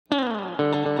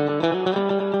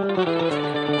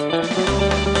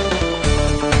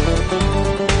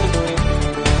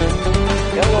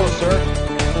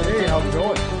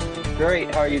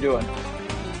How are you doing?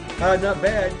 Not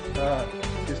bad.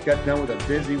 Just got done with a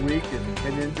busy week and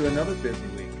heading into another busy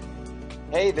week.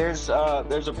 Hey, there's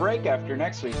a break after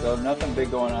next week, though. Nothing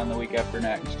big going on the week after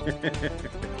next.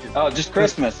 Oh, just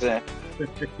Christmas. Yeah,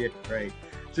 right.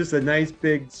 Just a nice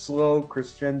big slow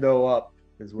crescendo up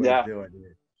is what it's Yeah, doing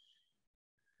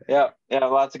here. yeah.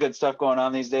 Lots of good stuff going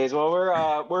on these days. Well,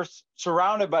 we're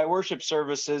surrounded by worship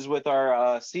services with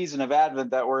our season of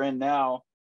Advent that we're in now,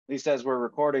 at least as we're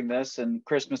recording this, and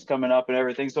Christmas coming up and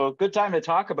everything. So, a good time to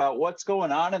talk about what's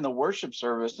going on in the worship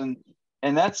service, and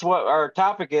that's what our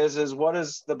topic is what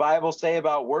does the Bible say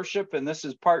about worship? And this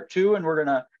is part two, and we're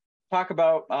gonna talk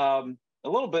about a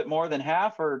little bit more than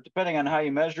half, or depending on how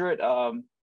you measure it,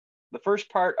 the first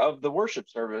part of the worship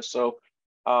service. So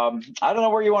I don't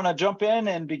know where you want to jump in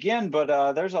and begin,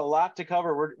 but there's a lot to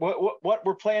cover. What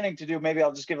we're planning to do, maybe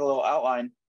I'll just give a little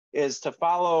outline, is to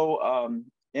follow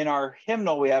in our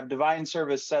hymnal, we have Divine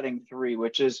Service Setting 3,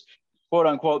 which is quote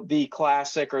unquote the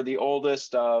classic or the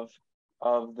oldest of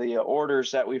the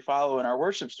orders that we follow in our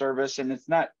worship service. And it's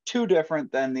not too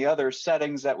different than the other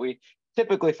settings that we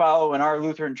typically follow in our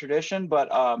Lutheran tradition, but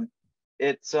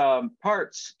its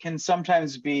parts can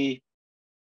sometimes be,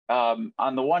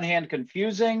 on the one hand,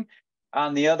 confusing.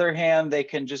 On the other hand, they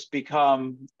can just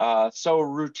become so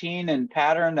routine and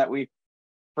pattern that we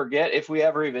forget if we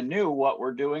ever even knew what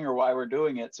we're doing or why we're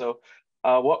doing it. So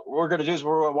what we're going to do is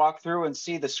we're going to walk through and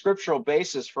see the scriptural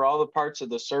basis for all the parts of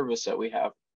the service that we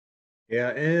have.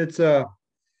 Yeah, and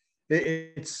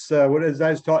it's what as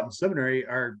I was taught in seminary,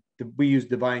 we use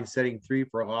Divine Setting 3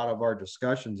 for a lot of our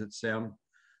discussions at SEM,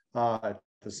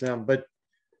 But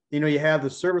you have the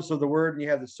service of the word and you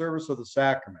have the service of the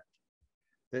sacrament.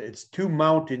 It's two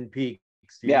mountain peaks,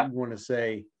 you want to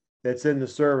say, that's in the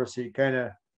service. So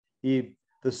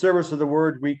the service of the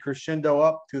word, we crescendo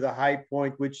up to the high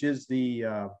point, which is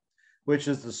the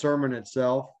sermon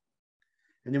itself.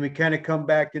 And then we kind of come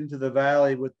back into the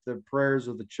valley with the prayers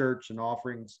of the church and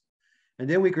offerings. And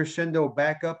then we crescendo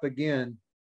back up again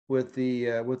with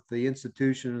the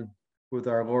institution, with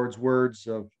our Lord's words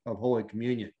of Holy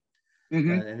Communion.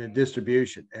 Mm-hmm. And the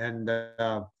distribution. And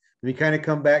we kind of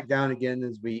come back down again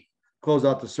as we close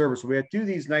out the service. So we have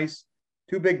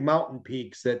two big mountain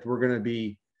peaks that we're going to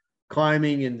be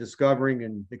climbing and discovering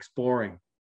and exploring.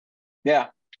 Yeah,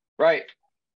 right.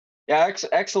 Yeah,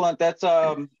 excellent. That's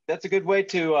a good way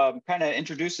to kind of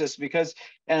introduce this, because,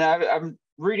 and I'm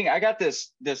reading, I got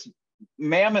this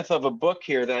mammoth of a book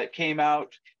here that came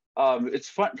out. It's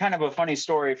fun, kind of a funny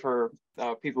story for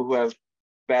people who have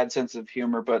bad sense of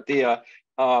humor, but the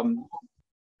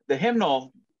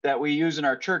hymnal that we use in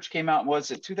our church came out,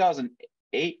 was it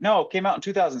 2008? No, it came out in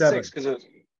 2006, because it was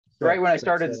right when I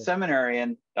started seminary.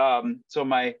 And so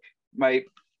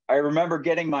I remember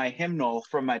getting my hymnal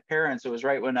from my parents. It was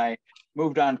right when I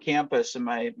moved on campus, and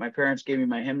my parents gave me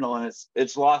my hymnal, and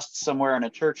it's lost somewhere in a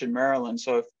church in Maryland.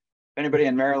 So if anybody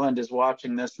in Maryland is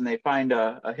watching this and they find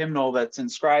a hymnal that's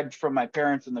inscribed from my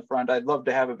parents in the front, I'd love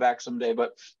to have it back someday.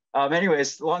 But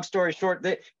anyways, long story short,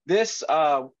 this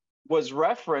was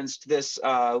referenced, this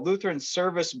Lutheran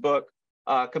Service Book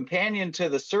companion to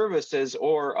the services,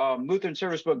 or Lutheran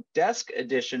Service Book Desk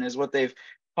Edition is what they've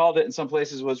called it in some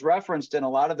places, was referenced in a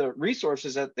lot of the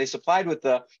resources that they supplied with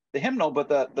the hymnal. But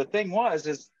the thing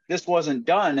is this wasn't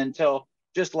done until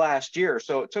just last year.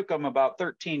 So it took them about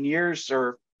 13 years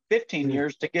or 15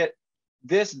 years to get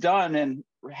this done, and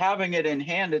having it in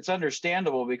hand, it's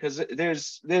understandable, because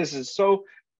this is so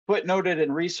footnoted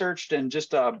and researched, and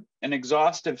just an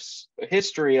exhaustive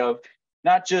history of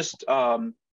not just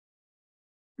the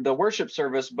worship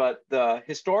service, but the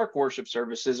historic worship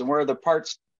services, and where the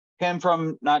parts came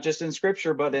from, not just in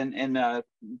scripture, but in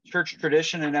church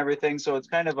tradition and everything. So it's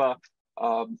kind of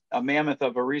a mammoth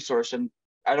of a resource, and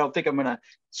I don't think I'm going to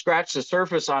scratch the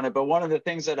surface on it. But one of the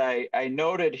things that I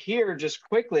noted here just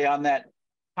quickly on that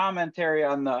commentary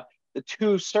on the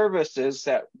two services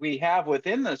that we have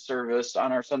within the service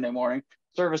on our Sunday morning,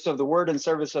 service of the word and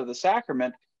service of the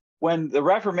sacrament. When the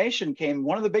Reformation came,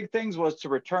 one of the big things was to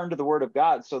return to the word of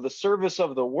God. So the service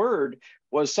of the word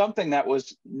was something that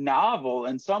was novel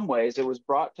in some ways. It was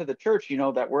brought to the church,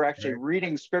 that we're actually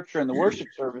reading scripture in the worship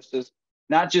services,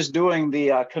 not just doing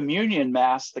the communion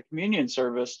mass, the communion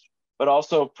service, but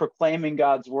also proclaiming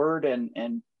God's word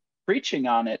and preaching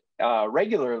on it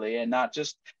regularly, and not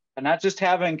just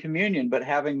having communion, but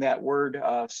having that word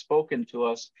spoken to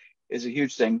us is a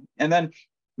huge thing. And then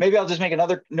maybe I'll just make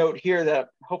another note here that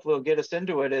hopefully will get us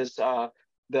into it, is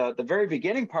the very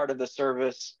beginning part of the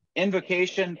service,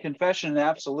 invocation, confession, and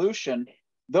absolution.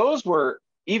 Those were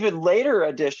even later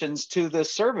additions to the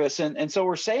service. And so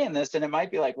we're saying this, and it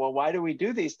might be like, well, why do we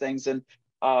do these things? And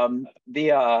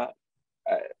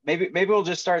maybe we'll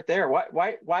just start there.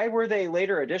 Why were they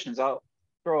later additions? I'll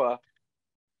throw a.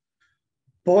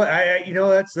 Boy,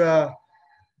 that's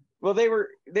Well, they were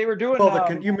doing.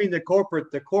 Well, you mean the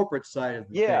corporate side of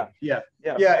the yeah, thing? Yeah,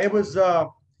 yeah, yeah. It was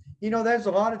there's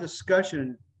a lot of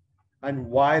discussion on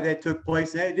why that took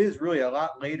place. And it is really a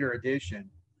lot later edition.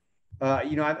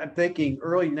 I'm thinking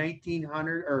early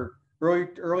 1900 or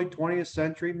early 20th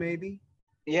century, maybe.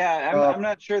 Yeah, I'm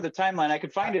not sure the timeline. I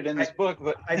could find it in this book,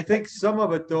 but I think some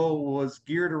of it though was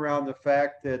geared around the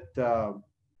fact that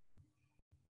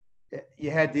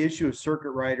you had the issue of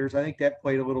circuit riders. I think that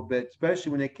played a little bit,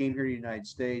 especially when they came here to the United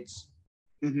States.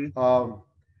 Mm-hmm.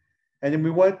 And then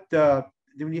we went. Then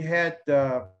you had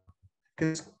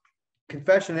because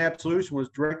confession and absolution was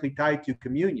directly tied to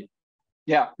communion.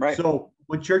 Yeah, right. So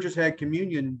when churches had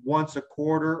communion once a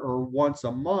quarter or once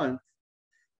a month,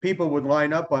 people would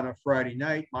line up on a Friday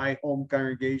night. My home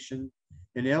congregation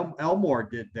in Elmore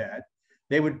did that.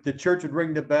 The church would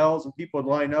ring the bells and people would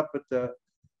line up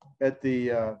at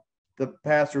the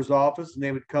pastor's office, and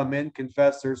they would come in,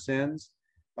 confess their sins,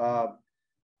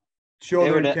 show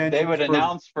their intention. They would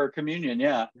announce for communion,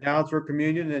 yeah. Announce for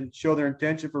communion and show their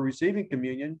intention for receiving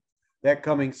communion that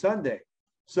coming Sunday.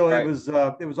 So right.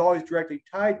 It was always directly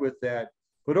tied with that.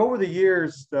 But over the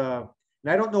years, and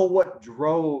I don't know what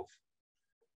drove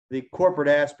the corporate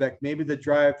aspect, maybe the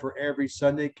drive for every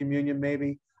Sunday communion,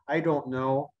 maybe. I don't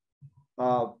know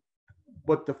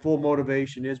what the full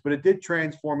motivation is, but it did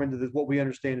transform into what we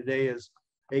understand today as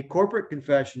a corporate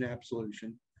confession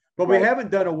absolution. But right. We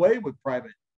haven't done away with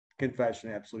private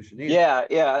confession absolution either.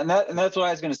 Yeah, and that's what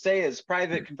I was going to say is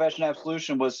private confession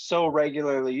absolution was so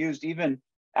regularly used even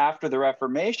after the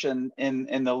Reformation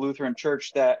in the Lutheran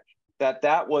Church that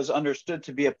was understood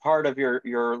to be a part of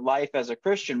your life as a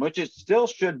Christian, which it still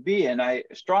should be. And I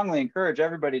strongly encourage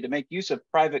everybody to make use of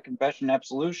private confession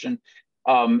absolution.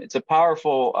 It's a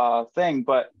powerful thing,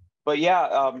 but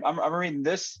yeah, I'm reading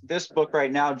this book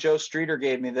right now. Joe Streeter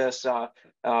gave me this.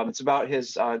 It's about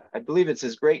his, I believe it's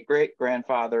his great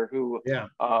grandfather who. Yeah.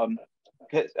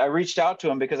 I reached out to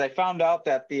him because I found out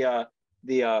that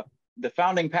the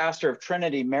founding pastor of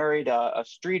Trinity married a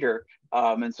Streeter,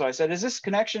 and so I said, "Is this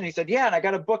connection?" He said, "Yeah," and I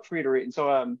got a book for you to read. And so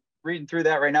I'm reading through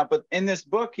that right now. But in this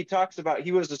book, he talks about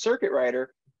he was a circuit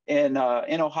rider in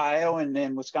Ohio and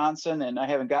in Wisconsin, and I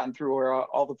haven't gotten through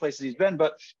all the places he's been,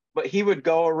 but he would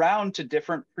go around to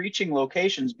different preaching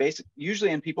locations,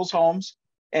 usually in people's homes.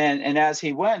 And as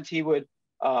he went, he would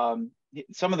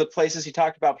some of the places he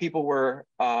talked about, people were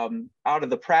out of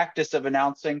the practice of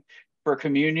announcing for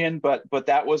communion, but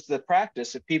that was the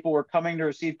practice. If people were coming to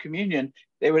receive communion,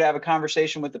 they would have a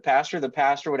conversation with the pastor. The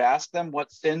pastor would ask them,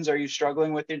 "What sins are you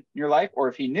struggling with in your life?" Or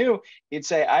if he knew, he'd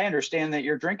say, "I understand that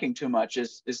you're drinking too much.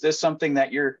 Is this something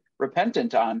that you're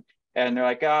repentant on?" And they're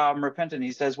like, "Oh, I'm repentant."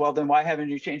 He says, "Well, then why haven't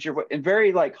you changed your way?" And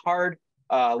very hard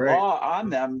right. Law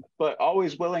on them, but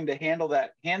always willing to hand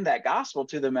that gospel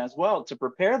to them as well to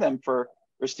prepare them for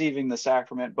receiving the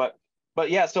sacrament. But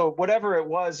yeah, so whatever it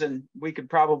was, and we could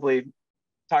probably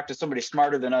talk to somebody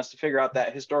smarter than us to figure out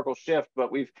that historical shift,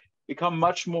 but we've become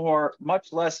much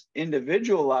less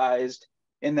individualized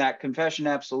in that confession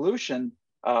absolution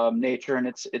nature, and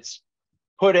it's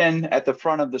put in at the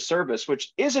front of the service,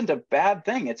 which isn't a bad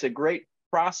thing. It's a great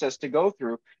process to go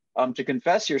through to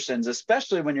confess your sins,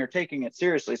 especially when you're taking it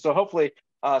seriously. So hopefully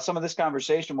some of this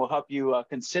conversation will help you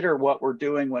consider what we're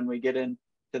doing when we get into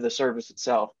the service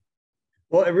itself.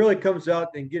 Well, it really comes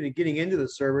out and getting into the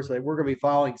service. Like we're going to be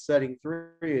following setting 3.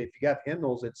 If you got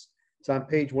hymnals, it's on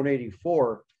page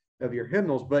 184 of your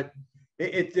hymnals. But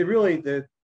it's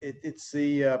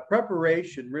the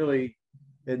preparation really,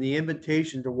 and the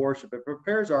invitation to worship. It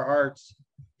prepares our hearts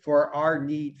for our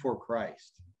need for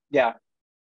Christ. Yeah,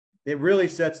 it really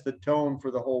sets the tone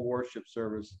for the whole worship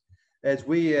service, as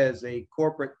we, as a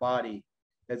corporate body,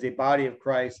 as a body of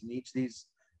Christ, and each of these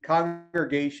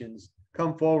congregations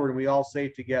come forward and we all say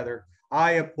together,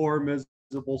 "I, a poor,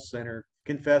 miserable sinner,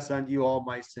 confess unto you all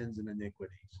my sins and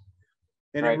iniquities."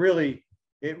 And right.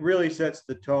 it really sets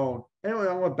the tone. And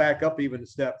I want to back up even a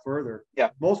step further.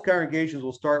 Yeah. Most congregations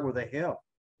will start with a hymn.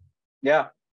 Yeah.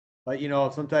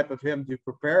 Some type of hymn to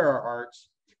prepare our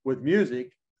hearts with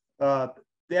music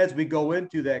as we go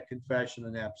into that confession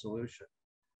and absolution.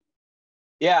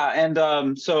 Yeah.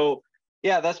 And so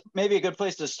yeah, that's maybe a good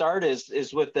place to start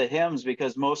is with the hymns,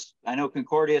 because I know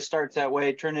Concordia starts that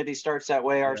way, Trinity starts that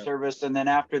way, our service, and then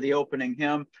after the opening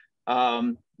hymn,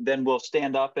 then we'll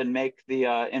stand up and make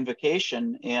the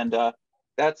invocation, and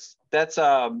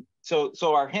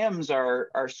so our hymns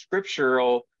are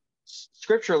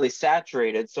scripturally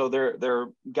saturated, so they're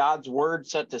God's word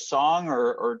set to song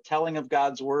or telling of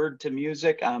God's word to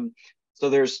music. So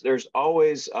there's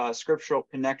always scriptural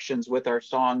connections with our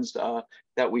songs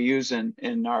that we use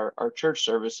in our church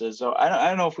services. So I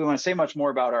don't know if we want to say much more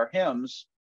about our hymns.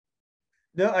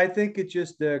 No, I think it's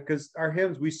just because our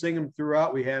hymns, we sing them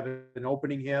throughout. We have an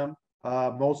opening hymn.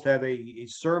 Most have a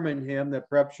sermon hymn that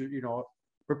perhaps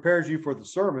prepares you for the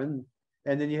sermon,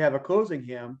 and then you have a closing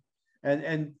hymn,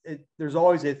 and there's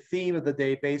always a theme of the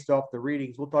day based off the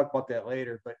readings. We'll talk about that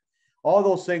later, but all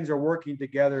those things are working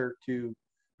together to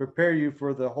prepare you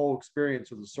for the whole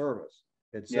experience of the service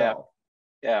itself.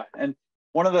 Yeah. And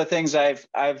one of the things I've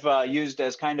used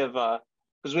as kind of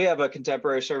because we have a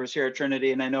contemporary service here at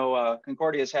Trinity, and I know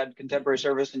Concordia's had contemporary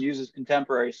service and uses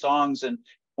contemporary songs. And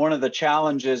one of the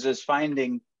challenges is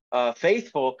finding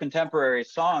faithful contemporary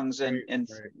songs, and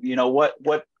right.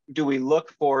 What do we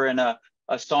look for in a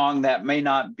song that may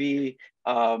not be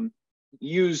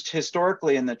used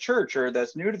historically in the church or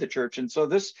that's new to the church. And so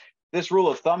this rule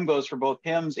of thumb goes for both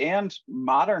hymns and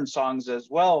modern songs as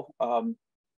well.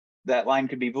 That line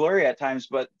could be blurry at times,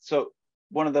 but so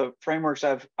one of the frameworks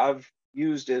I've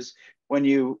used is when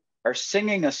you are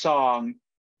singing a song,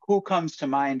 who comes to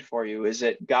mind for you? Is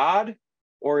it God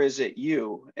or is it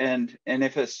you? And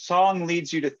if a song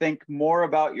leads you to think more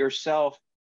about yourself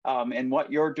and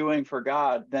what you're doing for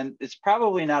God, then it's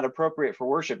probably not appropriate for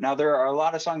worship. Now, there are a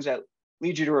lot of songs that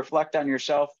lead you to reflect on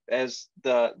yourself as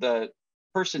the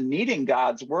person needing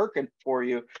God's work for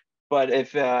you. But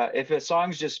if a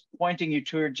song's just pointing you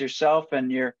towards yourself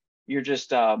and you're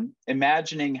just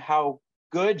imagining how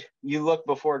good you look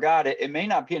before God, it may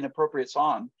not be an appropriate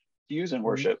song to use in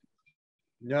worship.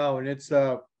 No, and it's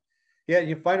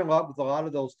you find a lot with a lot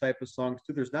of those type of songs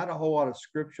too. There's not a whole lot of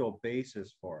scriptural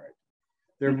basis for it.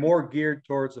 They're more geared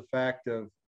towards the fact of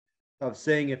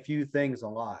saying a few things a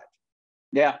lot.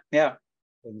 Yeah.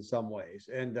 In some ways,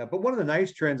 and but one of the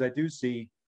nice trends I do see,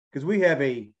 because we have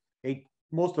a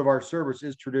most of our service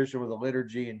is traditional with a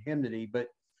liturgy and hymnody, but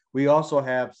we also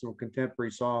have some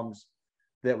contemporary songs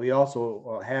that we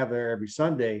also have there every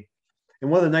Sunday.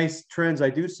 And one of the nice trends I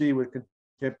do see with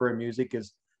contemporary music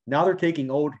is now they're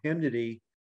taking old hymnody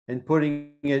and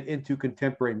putting it into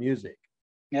contemporary music.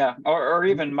 Yeah, or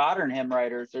even modern hymn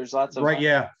writers. There's lots of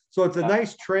yeah. So it's a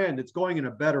nice trend. It's going in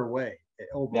a better way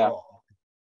overall,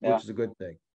 which is a good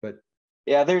thing. But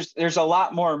yeah, there's a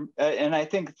lot more, and I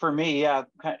think for me,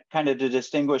 kind of to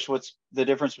distinguish what's the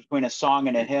difference between a song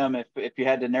and a hymn. If you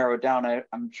had to narrow it down,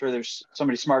 I'm sure there's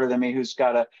somebody smarter than me who's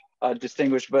got a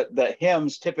distinguish. But the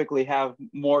hymns typically have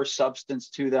more substance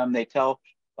to them. They tell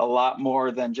a lot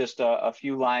more than just a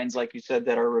few lines, like you said,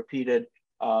 that are repeated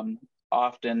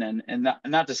often. And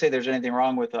not to say there's anything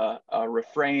wrong with a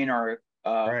refrain or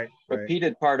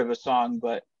repeated part of a song,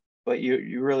 but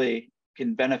you really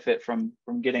can benefit from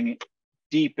getting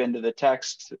deep into the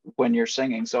text when you're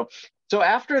singing. So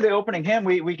after the opening hymn,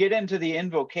 we get into the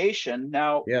invocation.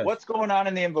 Now, what's going on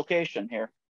in the invocation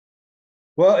here?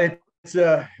 Well, it's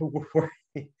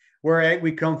where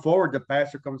we come forward, the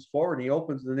pastor comes forward and he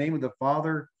opens the name of the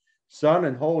Father, Son,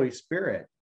 and Holy Spirit.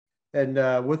 And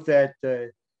with that,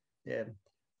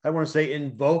 I want to say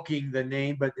invoking the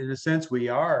name, but in a sense we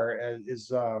are, is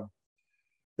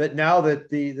that now that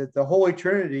the Holy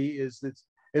Trinity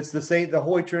it's the same. The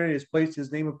Holy Trinity has placed his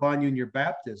name upon you in your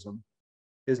baptism,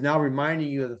 is now reminding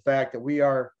you of the fact that we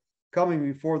are coming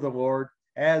before the Lord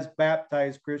as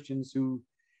baptized Christians who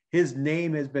his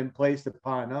name has been placed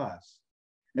upon us.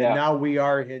 And now we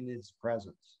are in his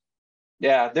presence.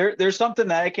 Yeah, there's something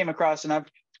that I came across, and I've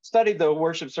studied the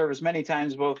worship service many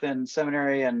times, both in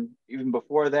seminary and even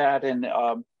before that, and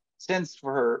since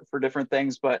for different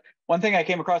things. But one thing I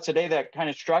came across today that kind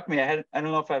of struck me, I don't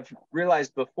know if I've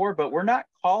realized before, but we're not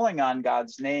calling on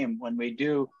God's name when we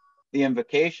do the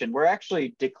invocation. We're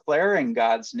actually declaring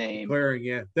God's name.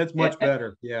 Declaring, that's much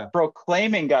better. Yeah.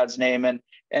 Proclaiming God's name.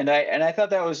 And I thought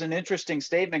that was an interesting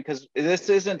statement, because this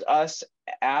isn't us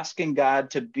asking God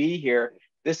to be here.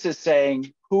 This is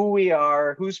saying who we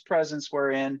are, whose presence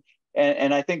we're in.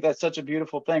 And I think that's such a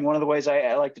beautiful thing. One of the ways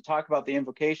I like to talk about the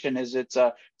invocation is it's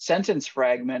a sentence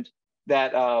fragment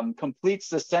that completes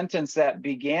the sentence that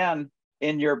began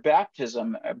in your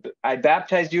baptism. I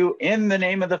baptized you in the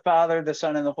name of the Father, the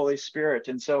Son, and the Holy Spirit.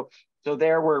 And so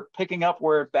there we're picking up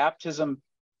where baptism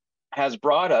has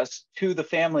brought us to the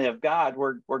family of God.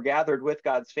 We're gathered with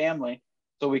God's family.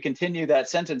 So we continue that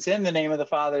sentence, in the name of the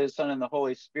Father, the Son, and the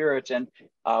Holy Spirit. And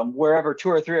wherever two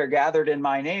or three are gathered in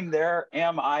my name, there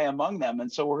am I among them.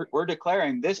 And so we're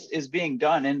declaring this is being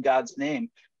done in God's name.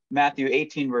 Matthew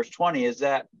 18, verse 20 is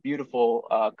that beautiful,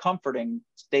 comforting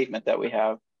statement that we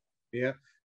have. Yeah.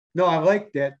 No, I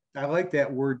like that. I like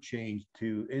that word change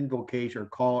to invocation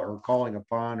or calling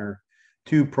upon, or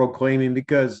to proclaiming,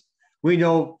 because we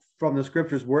know from the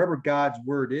scriptures, wherever God's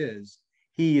word is,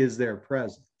 he is there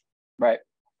present. Right.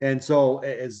 And so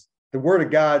as the word of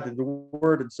God, the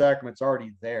word and sacrament's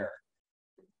already there.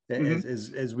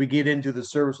 As we get into the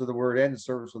service of the word and the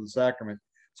service of the sacrament.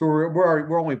 So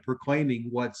we're only proclaiming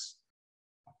what's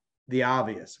the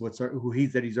obvious,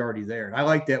 that he's already there. And I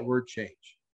like that word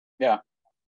change. Yeah.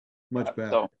 Much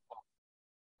better.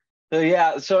 So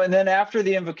yeah. So, and then after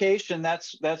the invocation,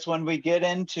 that's when we get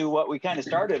into what we kind of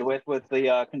started with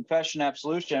the confession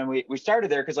absolution. We started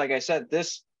there because, like I said,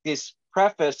 this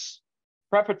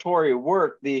preparatory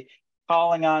work, the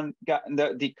calling on God,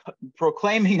 the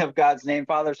proclaiming of God's name,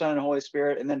 Father, Son, and Holy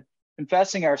Spirit, and then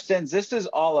confessing our sins. This is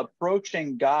all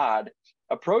approaching God,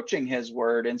 approaching his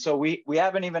word. And so we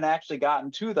haven't even actually gotten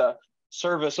to the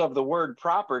service of the word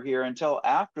proper here until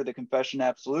after the confession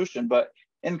absolution. But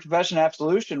in confession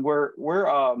absolution, we're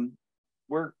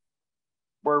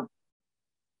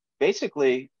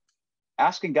basically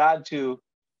asking God to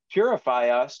purify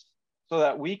us so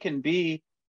that we can be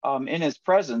in his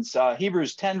presence.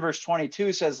 Hebrews 10 verse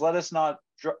 22 says, let us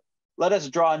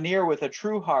draw near with a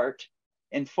true heart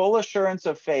in full assurance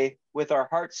of faith, with our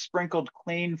hearts sprinkled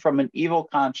clean from an evil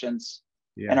conscience,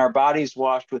 and our bodies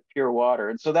washed with pure water.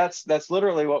 And so that's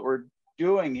literally what we're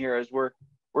doing here, is we're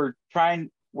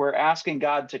asking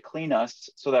God to clean us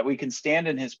so that we can stand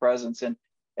in his presence. And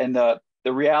the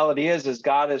reality is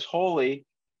God is holy,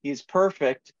 he's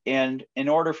perfect, and in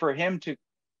order for him to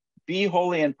be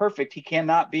holy and perfect, he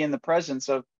cannot be in the presence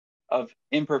of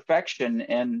imperfection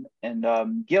and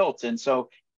guilt. And so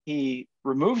he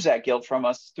removes that guilt from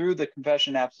us through the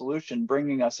confession absolution,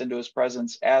 bringing us into his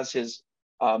presence as his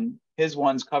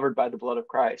ones covered by the blood of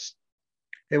Christ.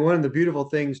 And one of the beautiful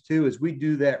things too is we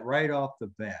do that right off the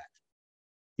bat.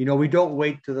 We don't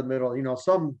wait to the middle.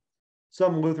 Some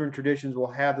Lutheran traditions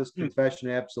will have this confession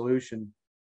absolution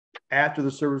after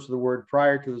the service of the word,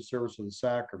 prior to the service of the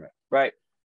sacrament. Right.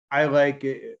 I like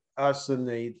us from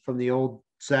the old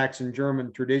Saxon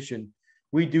German tradition.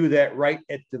 We do that right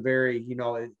at the very,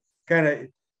 or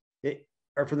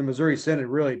for the Missouri Synod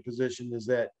really position is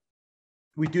that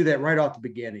we do that right off the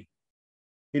beginning.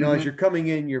 As you're coming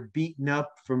in, you're beaten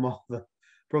up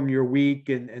from your week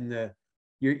and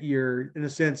you're in a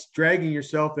sense dragging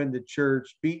yourself into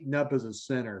church, beaten up as a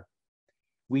sinner.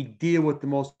 We deal with the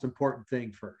most important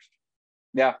thing first.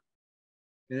 Yeah.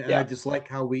 And I just like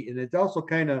how and it's also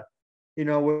kind of,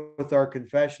 with our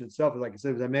confession itself, like I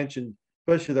said, as I mentioned,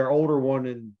 especially their older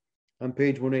one on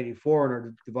page 184 in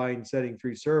our Divine Setting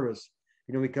 3 service,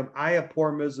 we come, I, a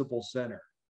poor miserable sinner.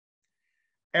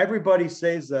 Everybody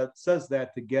says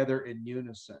that together in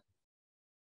unison.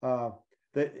 That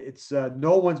it's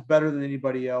no one's better than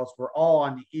anybody else. We're all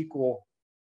on the equal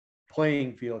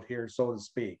playing field here, so to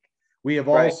speak. We have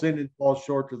all sinned and fall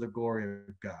short of the glory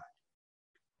of God.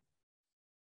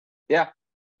 Yeah,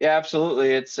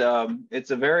 absolutely. It's a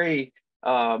very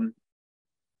those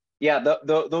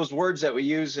words that we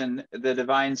use in the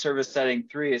Divine Service Setting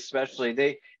 3,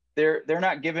 especially, they're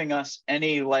not giving us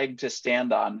any leg to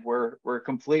stand on. We're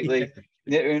completely.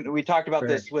 We talked about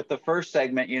this with the first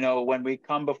segment. When we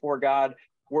come before God,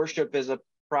 worship is a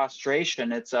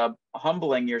prostration. It's a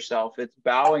humbling yourself. It's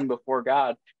bowing before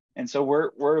God, and so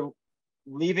we're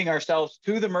leaving ourselves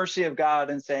to the mercy of God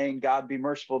and saying, God, be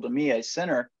merciful to me, a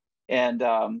sinner. And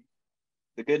the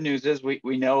good news is we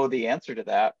know the answer to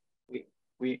that.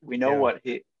 We know what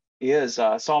he is.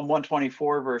 Psalm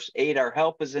 124 verse 8, our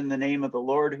help is in the name of the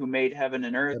Lord who made heaven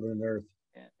and earth.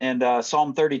 And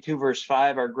Psalm 32 verse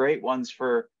 5 are great ones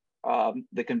for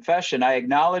the confession. I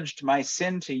acknowledged my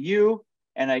sin to you,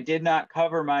 and I did not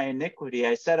cover my iniquity.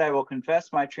 I said, I will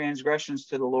confess my transgressions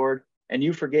to the Lord, and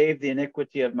you forgave the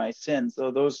iniquity of my sins.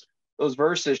 So those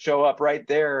verses show up right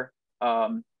there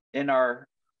in our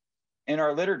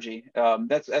liturgy.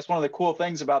 That's one of the cool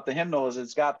things about the hymnal, is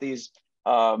it's got these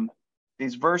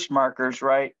verse markers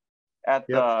right at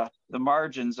the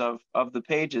margins of the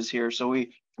pages here. So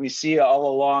we see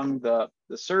all along the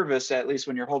service, at least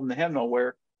when you're holding the hymnal,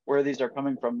 where these are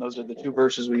coming from. Those are the two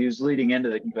verses we use leading into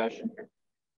the confession.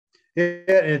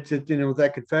 It's with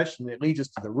that confession, it leads us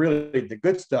to the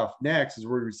good stuff next, is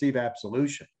where we receive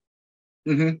absolution,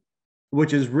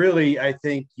 which is really, I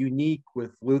think, unique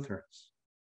with Lutherans,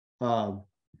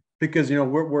 because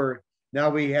we're now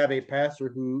we have a pastor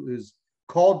who is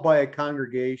called by a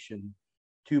congregation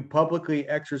to publicly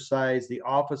exercise the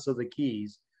office of the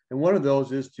keys, and one of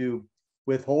those is to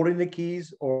withholding the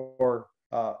keys or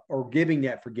giving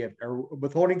that forgiveness, or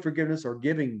withholding forgiveness or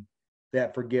giving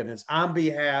that forgiveness on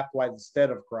behalf,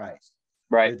 instead of Christ.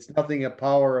 Right. It's nothing of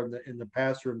power in the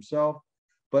pastor himself,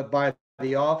 but by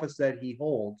the office that he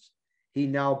holds, he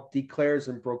now declares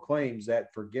and proclaims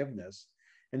that forgiveness.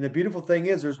 And the beautiful thing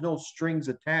is there's no strings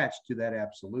attached to that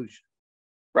absolution.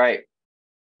 Right.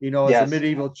 You know, as Yes. the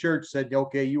medieval church said,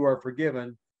 okay, you are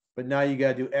forgiven, but now you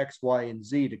got to do X, Y, and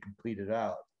Z to complete it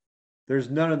out. There's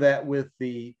none of that with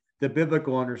the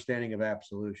biblical understanding of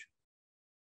absolution.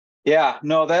 Yeah,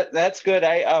 no, that's good.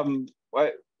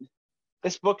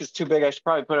 This book is too big. I should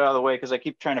probably put it out of the way because I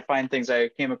keep trying to find things I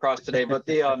came across today. But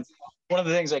the one of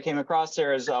the things I came across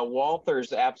there is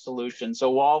Walther's absolution.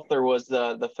 So Walther was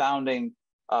the founding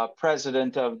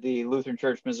president of the Lutheran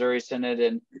Church Missouri Synod,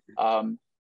 and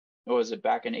what was it,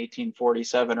 back in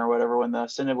 1847 or whatever, when the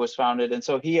synod was founded. And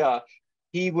so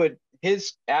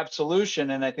his absolution,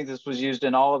 and I think this was used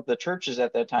in all of the churches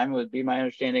at that time, would be my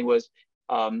understanding, was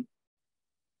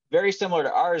very similar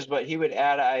to ours, but he would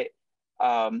add,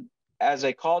 as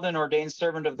a called and ordained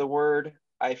servant of the word,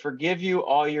 I forgive you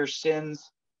all your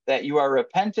sins that you are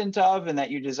repentant of, and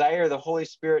that you desire the Holy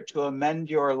Spirit to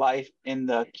amend your life in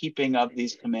the keeping of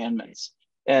these commandments,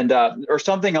 and or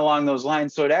something along those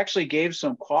lines. So it actually gave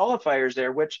some qualifiers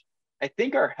there, which I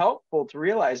think are helpful to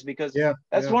realize, because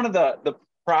that's one of the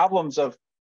problems of,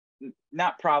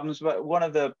 not problems, but one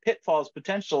of the pitfalls,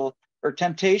 potential or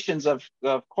temptations of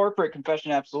corporate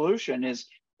confession absolution is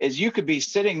you could be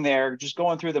sitting there just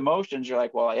going through the motions. You're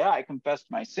like, well, yeah, I confessed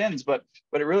my sins, but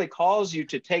it really calls you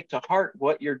to take to heart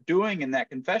what you're doing in that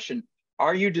confession.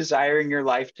 Are you desiring your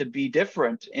life to be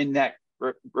different in that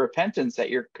repentance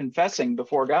that you're confessing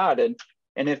before God? And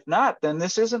if not, then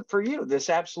this isn't for you.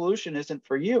 This absolution isn't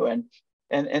for you.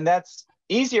 And that's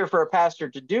easier for a pastor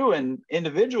to do in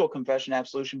individual confession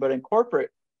absolution, but in corporate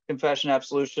confession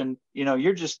absolution,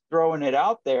 you're just throwing it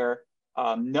out there,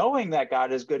 knowing that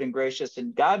God is good and gracious,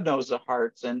 and God knows the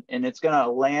hearts, and it's going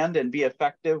to land and be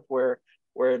effective where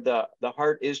the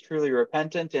heart is truly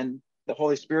repentant, and the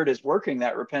Holy Spirit is working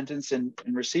that repentance and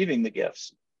receiving the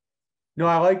gifts. No,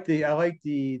 I like the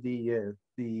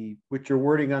what you're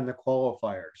wording on the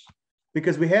qualifiers,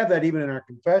 because we have that even in our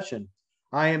confession.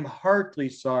 I am heartily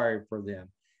sorry for them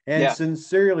and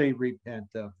sincerely repent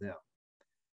of them.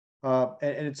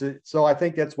 And so I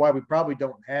think that's why we probably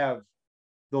don't have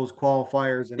those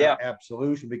qualifiers in our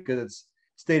absolution, because it's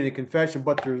stated in confession,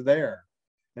 but they're there.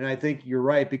 And I think you're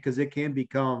right, because it can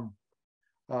become,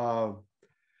 I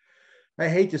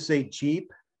hate to say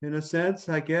cheap in a sense,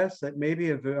 I guess, that maybe,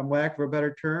 if I'm lack for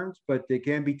better terms, but they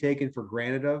can be taken for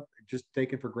granted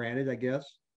I guess.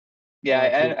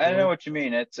 Yeah, I know what you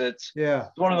mean. It's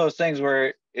one of those things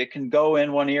where it can go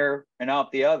in one ear and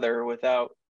out the other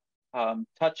without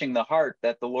touching the heart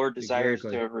that the Lord desires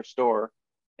to restore.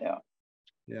 Yeah.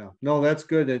 No, that's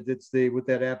good. It's with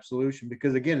that absolution,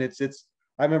 because again, it's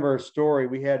I remember a story.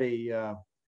 We had a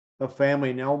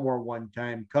family in Elmore one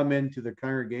time come into the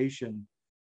congregation,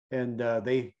 and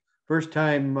they first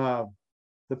time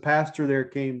the pastor there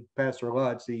came, Pastor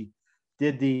Lutz, he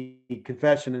did the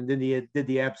confession, and then he did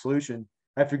the absolution.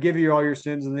 I forgive you all your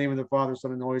sins in the name of the Father,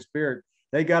 Son, and the Holy Spirit.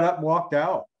 They got up and walked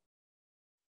out,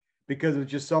 because it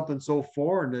was just something so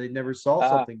foreign that they never saw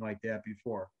something like that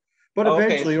before. But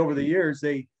eventually, over the years,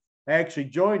 they actually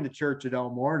joined the church at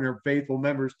Elmore, and they're faithful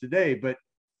members today. But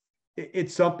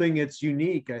it's something that's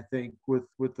unique, I think,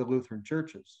 with the Lutheran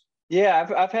churches. Yeah,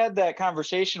 I've had that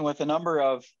conversation with a number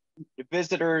of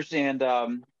visitors and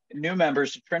new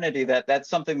members to Trinity, that's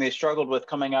something they struggled with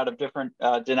coming out of different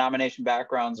denomination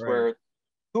backgrounds, where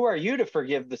who are you to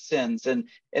forgive the sins? And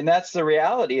that's the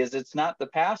reality, is it's not the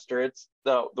pastor, it's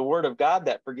the word of God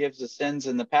that forgives the sins,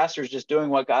 and the pastor is just doing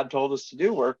what God told us to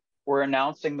do. We're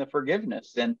announcing the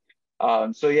forgiveness. And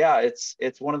so yeah,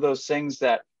 it's one of those things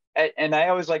that, and I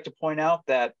always like to point out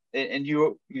that, and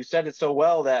you said it so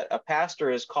well, that a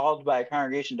pastor is called by a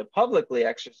congregation to publicly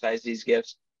exercise these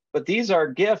gifts. But these are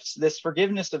gifts. This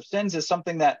forgiveness of sins is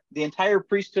something that the entire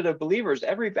priesthood of believers,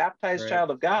 every baptized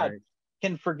child of God,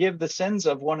 can forgive the sins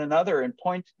of one another and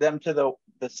point them to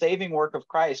the saving work of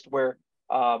Christ, where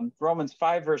Romans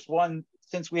 5 verse 1,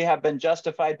 since we have been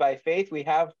justified by faith, we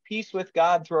have peace with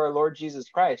God through our Lord Jesus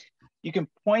Christ. You can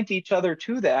point each other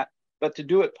to that, but to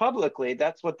do it publicly,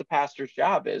 that's what the pastor's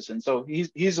job is. And so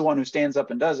he's the one who stands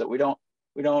up and does it. We don't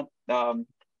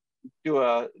do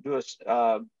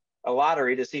a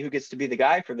lottery to see who gets to be the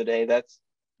guy for the day. That's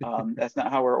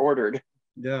not how we're ordered.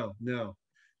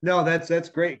 No, that's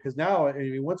great, because now, I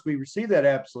mean, once we receive that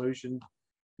absolution,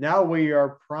 now we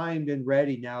are primed and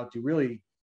ready now to really,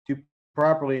 to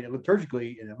properly and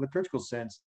liturgically, in a liturgical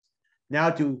sense, now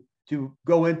to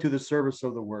go into the service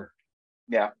of the word.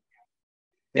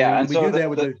 And we so do that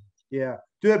with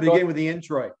begin with the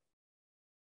introit.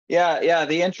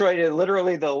 The introit,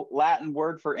 literally the Latin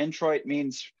word for introit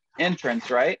means entrance,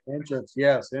 right? Entrance,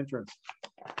 yes, entrance.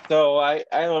 So I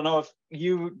don't know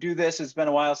you do this. It's been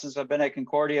a while since I've been at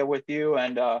Concordia with you,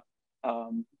 and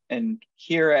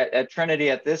here at Trinity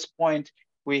at this point,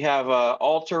 we have a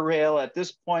altar rail at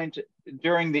this point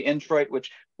during the introit,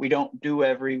 which we don't do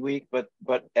every week, but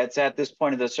it's at this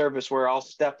point of the service where I'll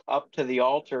step up to the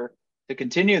altar to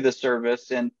continue the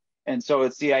service. And so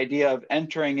it's the idea of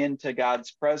entering into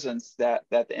God's presence that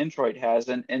the introit has.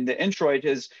 And the introit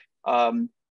is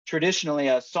traditionally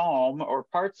a psalm or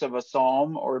parts of a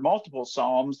psalm or multiple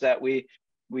psalms that we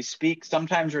speak,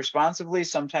 sometimes responsively,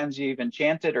 sometimes you even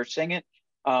chant it or sing it.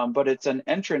 But it's an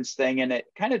entrance thing, and it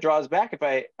kind of draws back, if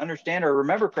I understand or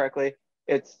remember correctly,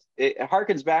 it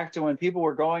harkens back to when people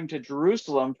were going to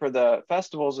Jerusalem for the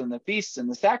festivals and the feasts and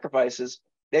the sacrifices.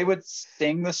 They would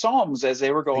sing the Psalms as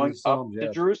they were going up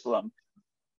to Jerusalem.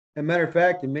 As a matter of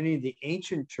fact, in many of the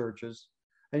ancient churches,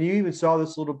 and you even saw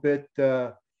this a little bit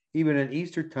even in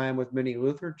Easter time with many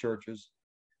Lutheran churches,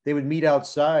 they would meet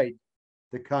outside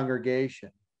the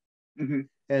congregation. Mm-hmm.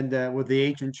 And with the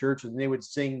ancient churches, and they would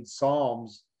sing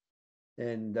psalms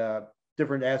and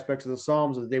different aspects of the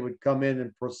psalms as they would come in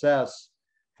and process,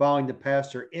 following the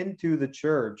pastor into the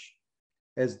church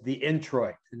as the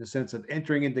introit, in the sense of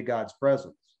entering into God's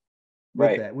presence.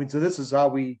 With that, so this is how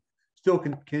we still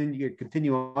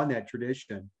continue on that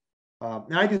tradition.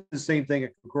 And I do the same thing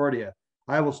at Concordia.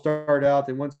 I will start out,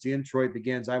 and once the introit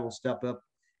begins, I will step up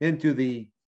into the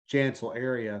chancel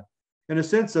area, in a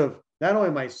sense of not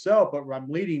only myself, but I'm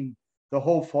leading the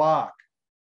whole flock.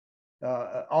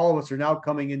 All of us are now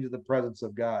coming into the presence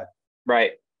of God.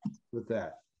 Right. With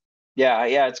that.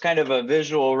 Yeah. It's kind of a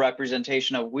visual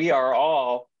representation of we are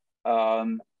all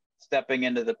stepping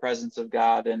into the presence of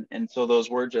God. And so those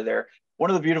words are there. One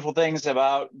of the beautiful things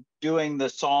about doing the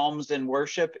Psalms in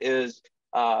worship is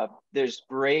there's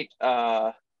great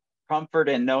comfort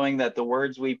in knowing that the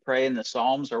words we pray in the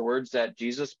Psalms are words that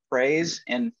Jesus prays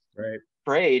and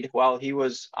prayed while he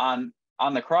was on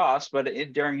the cross, but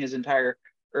during his entire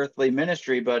earthly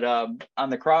ministry. But on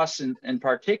the cross in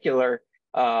particular,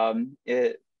 in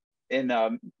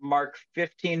Mark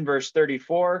 15, verse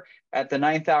 34, at the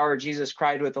 9th hour, Jesus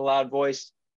cried with a loud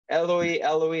voice, Eloi,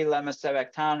 Eloi, lema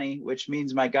sabachthani, which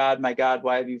means, my God,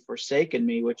 why have you forsaken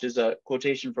me? Which is a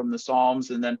quotation from the Psalms.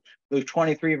 And then Luke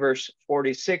 23, verse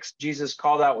 46, Jesus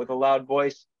called out with a loud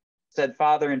voice, said,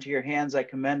 Father, into your hands I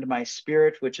commend my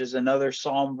spirit, which is another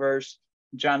Psalm verse.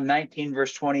 John 19,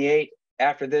 verse 28,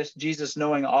 after this, Jesus,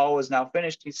 knowing all was now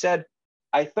finished, he said,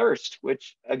 I thirst,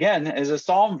 which again is a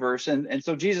Psalm verse. And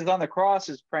so Jesus on the cross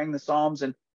is praying the Psalms,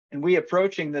 and we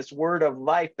approaching this word of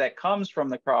life that comes from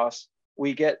the cross,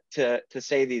 we get to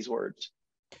say these words.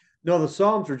 No, the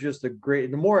Psalms are just the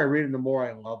more I read them, the more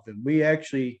I love them. We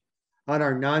actually, on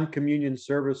our non-communion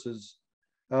services,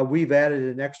 we've added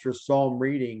an extra Psalm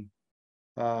reading,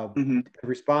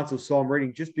 responsive Psalm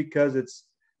reading, just because it's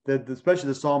especially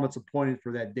the Psalm that's appointed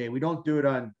for that day. We don't do it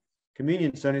on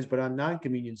communion Sundays, but on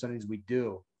non-communion Sundays we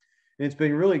do. And it's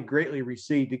been really greatly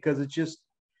received, because it's just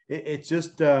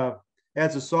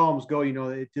as the Psalms go,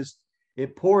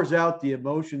 it pours out the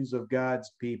emotions of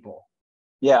God's people.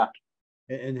 Yeah.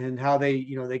 And how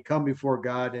they come before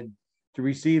God and to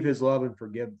receive his love and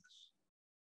forgiveness.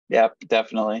 Yeah,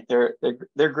 definitely.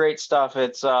 They're great stuff.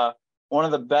 It's one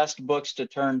of the best books to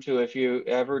turn to if you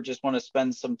ever just want to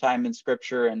spend some time in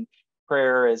scripture and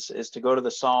prayer is to go to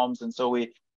the Psalms. And so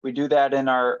we do that in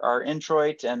our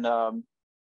introit, and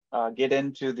get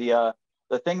into the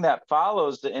thing that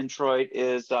follows the introit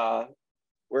is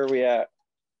where we at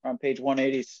on page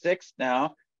 186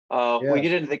 now. Yes. We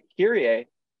get into the Kyrie,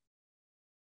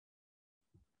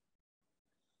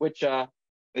 which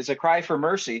is a cry for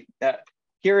mercy. That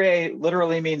Kyrie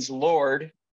literally means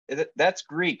Lord. That's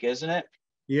Greek, isn't it?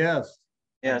 Yes.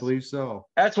 I believe so.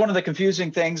 That's one of the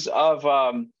confusing things of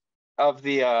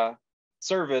the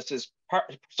service is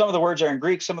some of the words are in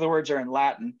Greek, some of the words are in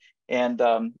Latin,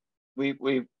 and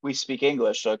we speak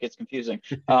English, so it gets confusing.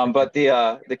 But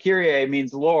the Kyrie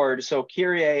means Lord, so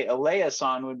Kyrie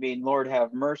eleison would mean Lord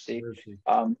have mercy.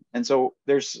 And so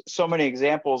there's so many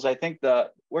examples. I think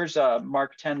where's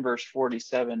Mark 10 verse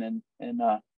 47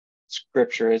 in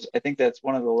scripture is, I think that's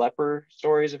one of the leper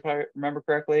stories, if I remember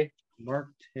correctly. Mark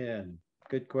 10,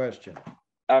 good question.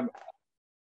 I'm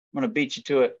gonna beat you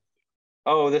to it.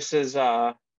 Oh, this is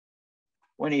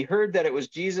when he heard that it was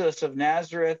Jesus of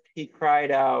Nazareth, he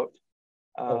cried out,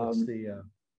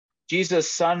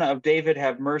 Jesus, son of David,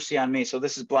 have mercy on me. So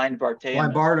this is blind Bartimaeus.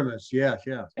 Blind Bartimaeus, yes.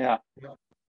 Yeah.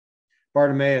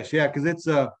 Bartimaeus, yeah, because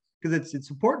it's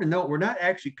important to note we're not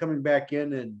actually coming back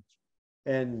in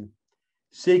and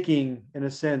seeking, in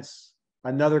a sense,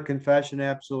 another confession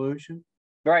absolution.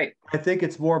 Right. I think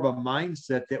it's more of a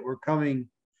mindset that we're coming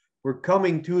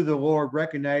to the Lord,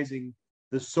 recognizing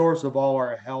the source of all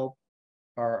our help,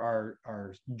 our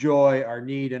joy, our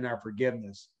need, and our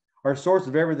forgiveness, our source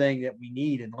of everything that we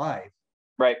need in life,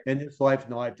 right, in this life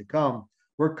and the life to come.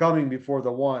 We're coming before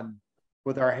the one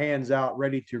with our hands out,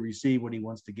 ready to receive what he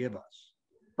wants to give us.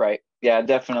 right. Yeah,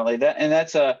 definitely.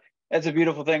 That's a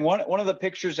beautiful thing. One of the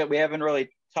pictures that we haven't really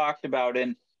talked about,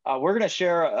 and we're going to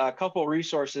share a couple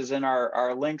resources in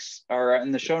our links, or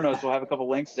in the show notes. We'll have a couple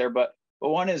links there, but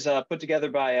one is put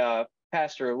together by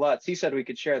Pastor Lutz. He said we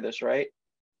could share this, right?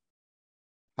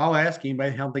 I'll ask him, but I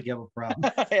don't think you have a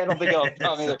problem. I don't think I'll have a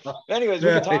problem either. Anyways, we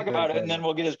can talk about it, and then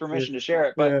we'll get his permission to share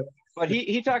it. But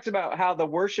he talks about how the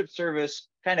worship service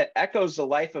kind of echoes the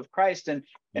life of Christ, and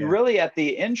really at the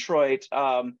introit,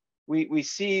 we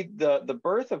see the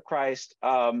birth of Christ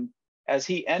as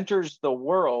he enters the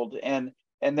world, and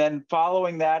then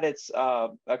following that, it's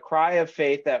a cry of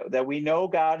faith that we know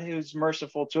God who's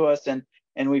merciful to us,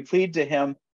 and we plead to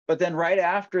him. But then right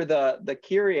after the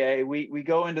Kyrie, we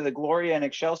go into the Gloria in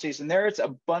Excelsis, and there it's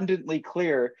abundantly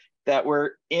clear that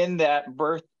we're in that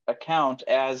birth account,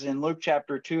 as in Luke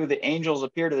chapter 2, the angels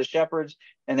appear to the shepherds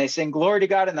and they sing glory to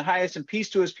God in the highest and peace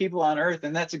to his people on earth.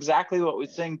 And that's exactly what we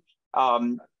sing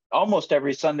almost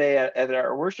every Sunday at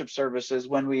our worship services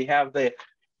when we have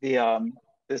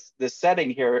this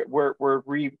setting here. We're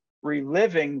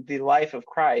reliving the life of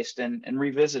Christ and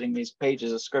revisiting these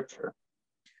pages of scripture.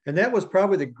 And that was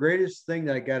probably the greatest thing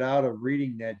that I got out of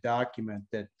reading that document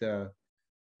that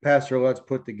Pastor Lutz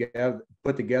put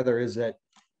together is that,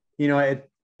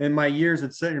 in my years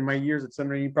at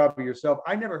seminary, you probably yourself,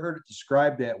 I never heard it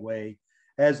described that way,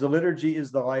 as the liturgy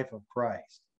is the life of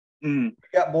Christ. Mm-hmm.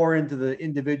 We got more into the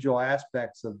individual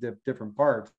aspects of the different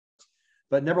parts,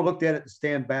 but never looked at it to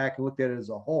stand back and looked at it as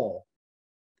a whole.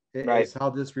 It's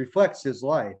how this reflects his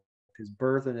life, his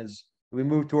birth, and we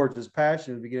move towards his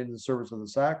passion and we get into the service of the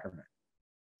sacrament.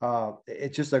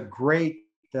 It's just a great,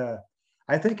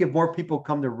 I think if more people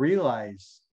come to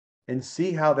realize and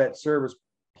see how that service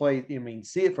plays,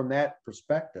 see it from that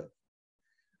perspective,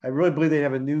 I really believe they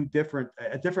have a different,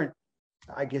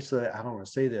 I guess, I don't want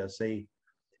to say this, a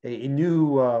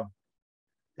new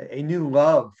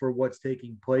love for what's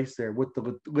taking place there with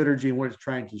the liturgy and what it's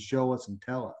trying to show us and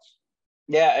tell us.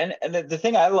 Yeah, and the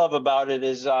thing I love about it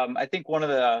is I think one of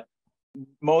the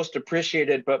most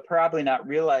appreciated, but probably not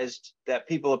realized that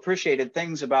people appreciated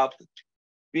things about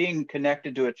being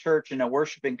connected to a church and a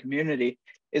worshiping community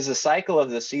is the cycle of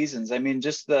the seasons. I mean,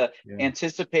 just the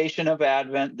anticipation of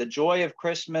Advent, the joy of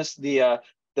Christmas, the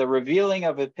revealing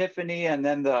of Epiphany, and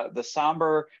then the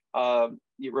somber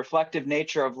reflective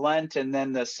nature of Lent, and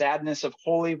then the sadness of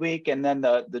Holy Week, and then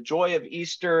the joy of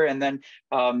Easter, and then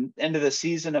into the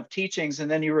season of teachings, and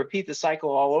then you repeat the cycle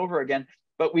all over again.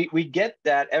 But we get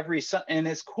that every Sunday, and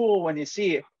it's cool when you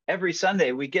see every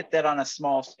Sunday we get that on a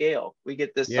small scale. We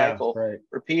get this cycle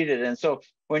repeated, and so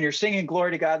when you're singing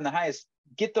 "Glory to God in the highest,"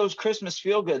 get those Christmas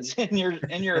feel goods in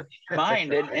your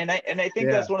mind, and I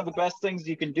think that's one of the best things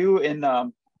you can do in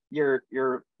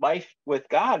your life with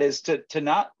God is to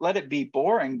not let it be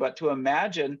boring, but to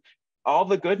imagine all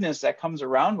the goodness that comes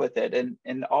around with it,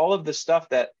 and all of the stuff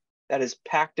that is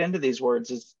packed into these words.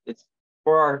 It's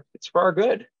for our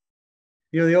good.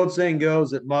 The old saying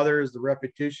goes that mother is the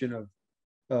repetition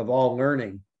of all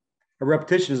learning. A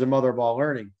repetition is the mother of all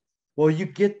learning. Well, you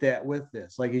get that with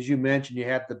this. Like, as you mentioned, you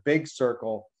have the big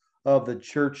circle of the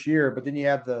church year, but then you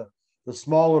have the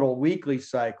small little weekly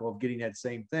cycle of getting that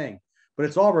same thing. But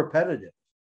it's all repetitive.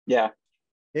 Yeah.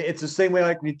 It's the same way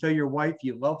like when you tell your wife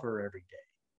you love her every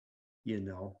day.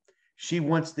 She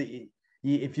wants the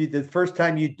first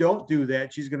time you don't do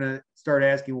that, she's going to start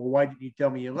asking, well, why didn't you tell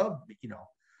me you love me?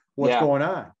 What's going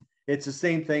on? It's the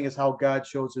same thing as how God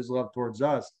shows his love towards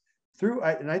us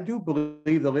and I do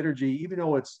believe the liturgy, even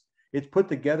though it's put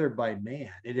together by man,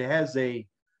 it has a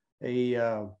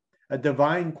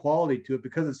divine quality to it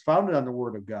because it's founded on the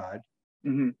Word of God.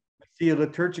 Mm-hmm. See a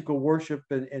liturgical worship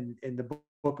in the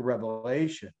book of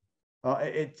Revelation.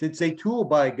 It's a tool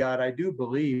by God. I do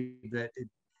believe that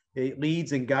it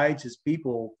leads and guides his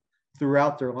people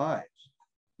throughout their lives.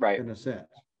 Right. In a sense.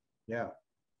 Yeah.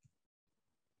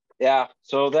 Yeah.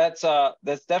 So that's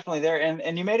definitely there.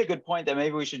 And you made a good point that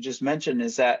maybe we should just mention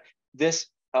is that this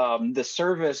the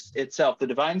service itself, the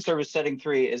divine service setting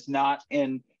 3, is not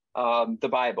in the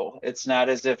Bible. It's not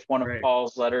as if one of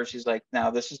Paul's letters, he's like,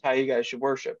 now this is how you guys should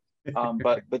worship.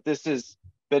 But this has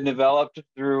been developed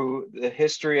through the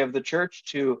history of the church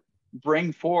to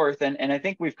bring forth, and I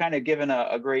think we've kind of given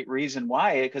a great reason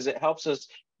why, because it helps us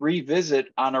revisit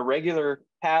on a regular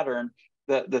pattern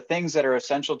the things that are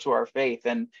essential to our faith.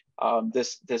 And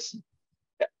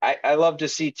I love to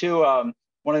see too,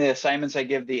 one of the assignments I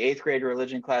give the 8th grade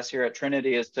religion class here at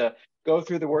Trinity is to go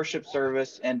through the worship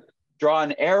service and draw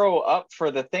an arrow up for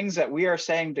the things that we are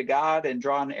saying to God, and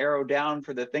draw an arrow down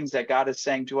for the things that God is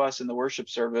saying to us in the worship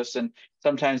service. And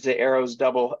sometimes the arrow's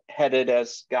double-headed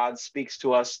as God speaks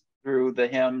to us through the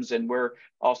hymns, and we're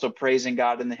also praising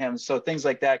God in the hymns. So things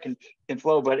like that can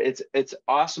flow, but it's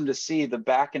awesome to see the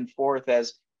back and forth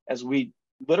as we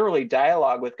literally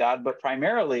dialogue with God, but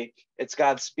primarily it's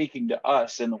God speaking to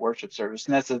us in the worship service.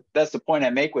 And that's the point I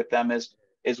make with them is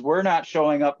we're not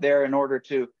showing up there in order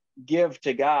to give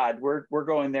to God. We're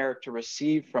going there to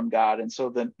receive from God. And so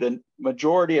the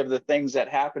majority of the things that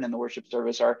happen in the worship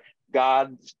service are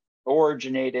God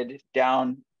originated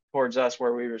down towards us,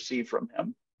 where we receive from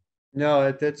him.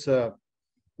 No, that's a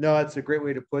great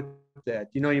way to put that.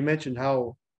 You mentioned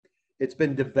how it's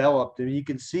been developed, and you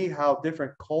can see how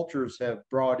different cultures have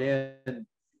brought in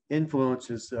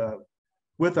influences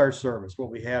with our service,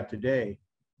 what we have today.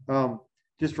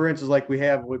 Just for instance, like we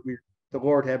have the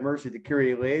Lord have mercy, the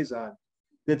Kyrie eleison.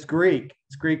 That's Greek.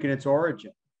 It's Greek in its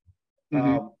origin.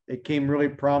 Mm-hmm. It came really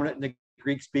prominent in the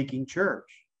Greek-speaking church.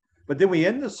 But then we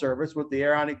end the service with the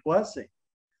Aaronic blessing.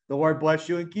 The Lord bless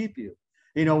you and keep you.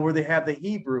 Where they have the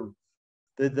Hebrew,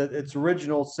 its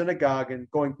original synagogue,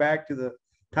 and going back to the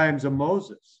times of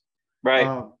Moses.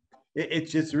 Right.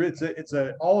 It's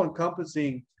a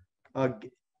all-encompassing,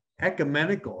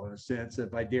 ecumenical, in a sense,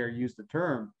 if I dare use the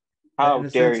term. How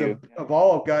dare you? Of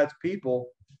all of God's people,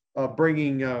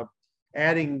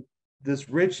 adding this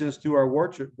richness to our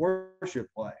worship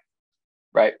life.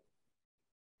 Right.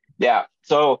 Yeah.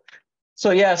 So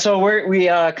we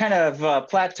kind of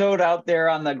plateaued out there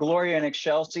on the Gloria in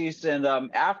Excelsis, and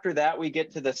after that we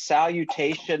get to the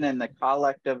salutation and the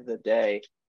collect of the day.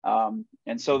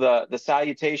 And so the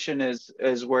salutation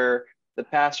is where the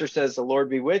pastor says, "The Lord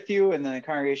be with you," and then the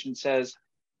congregation says,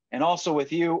 "And also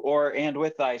with you," and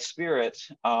with thy spirit.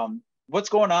 What's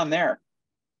going on there?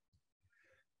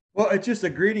 Well, it's just a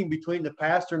greeting between the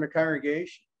pastor and the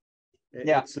congregation.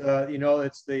 It's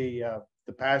it's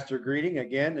the pastor greeting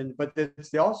again, but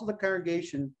it's also the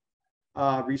congregation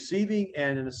receiving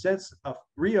and, in a sense, of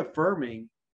reaffirming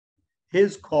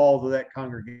his call to that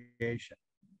congregation.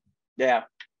 Yeah,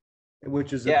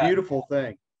 which is a beautiful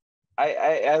thing.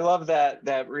 I love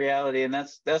that reality, and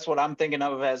that's what I'm thinking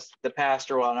of as the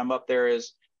pastor while I'm up there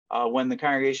is when the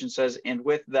congregation says, "And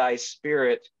with thy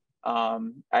spirit."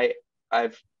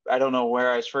 I don't know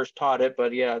where I was first taught it,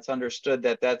 but yeah, it's understood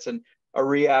that that's a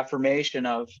reaffirmation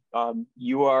of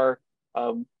you are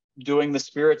doing the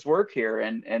Spirit's work here,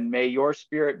 and may your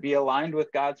spirit be aligned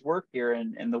with God's work here,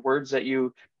 and the words that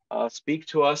you speak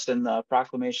to us, and the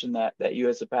proclamation that you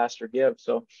as a pastor give.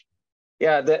 So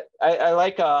yeah, that I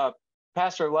like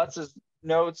Pastor Lutz's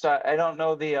notes. I don't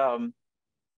know the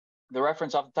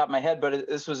reference off the top of my head, but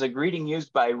this was a greeting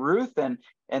used by Ruth, and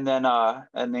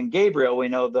then Gabriel. We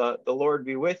know the Lord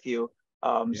be with you.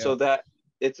 So that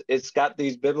it's got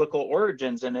these biblical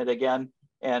origins in it again,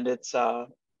 and it's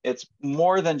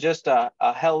more than just a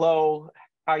hello,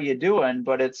 how you doing,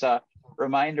 but it's a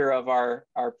reminder of our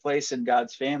place in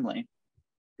God's family.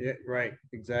 Yeah, right,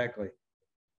 exactly.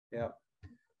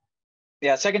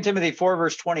 Yeah, 2 Timothy 4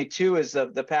 verse 22 is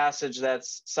the passage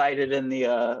that's cited in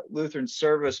the Lutheran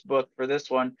Service Book for this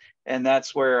one, and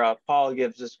that's where Paul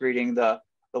gives this greeting: the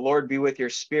Lord be with your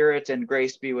spirit, and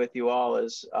grace be with you all.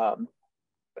 Is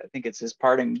I think it's his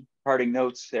parting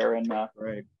notes there in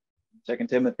 2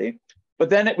 Timothy. But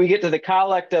then we get to the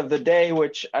collect of the day,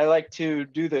 which I like to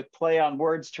do the play on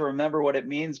words to remember what it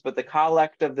means. But the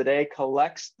collect of the day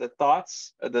collects the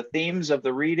thoughts, the themes of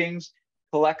the readings,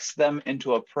 collects them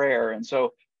into a prayer. And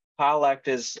so collect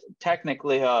is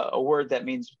technically a word that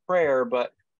means prayer,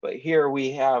 but here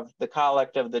we have the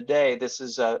collect of the day. This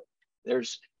is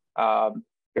there's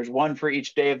one for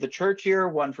each day of the church year,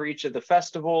 one for each of the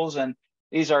festivals, and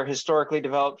these are historically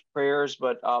developed prayers,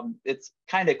 but it's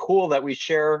kind of cool that we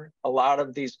share a lot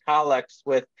of these collects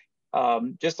with,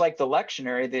 just like the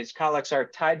lectionary. These collects are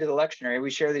tied to the lectionary. We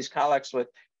share these collects with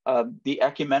the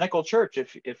ecumenical church,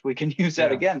 if we can use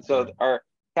that again. So our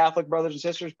Catholic brothers and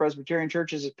sisters, Presbyterian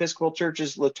churches, Episcopal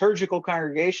churches, liturgical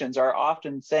congregations are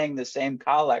often saying the same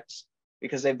collects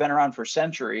because they've been around for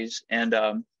centuries, and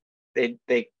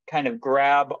they kind of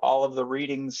grab all of the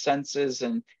reading senses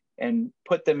and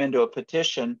put them into a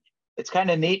petition. It's kind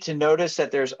of neat to notice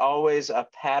that there's always a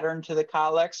pattern to the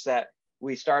collects, that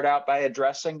we start out by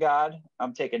addressing God.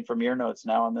 I'm taking from your notes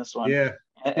now on this one. Yeah.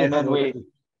 And then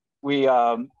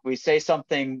we say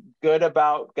something good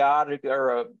about God,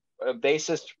 or a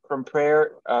basis from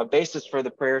prayer, basis for the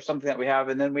prayer, something that we have,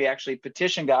 and then we actually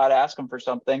petition God, ask him for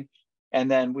something, and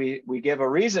then we give a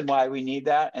reason why we need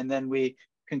that, and then we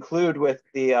conclude with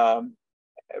the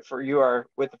for you are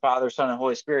with the Father, Son, and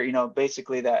Holy Spirit, you know,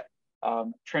 basically that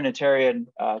Trinitarian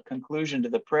conclusion to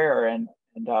the prayer. And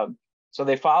so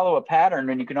they follow a pattern,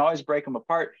 and you can always break them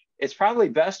apart. It's probably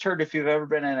best heard if you've ever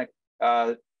been in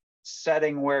a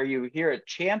setting where you hear it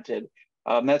chanted.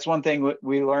 That's one thing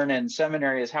we learn in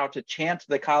seminary, is how to chant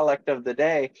the collect of the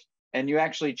day. And you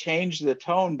actually change the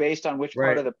tone based on which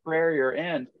part of the prayer you're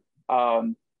in.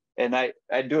 And I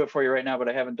do it for you right now, but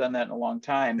I haven't done that in a long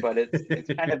time. But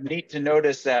it's kind of neat to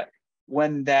notice that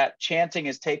when that chanting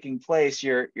is taking place,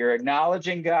 you're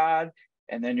acknowledging God,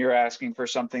 and then you're asking for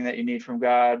something that you need from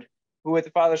God, who with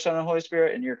the Father, Son, and Holy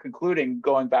Spirit, and you're concluding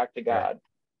going back to God.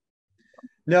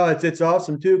 No, it's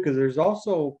awesome too, because there's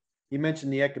also, you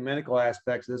mentioned the ecumenical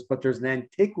aspects of this, but there's an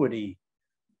antiquity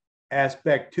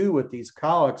aspect too with these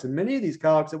collects, and many of these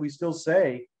collects that we still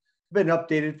say have been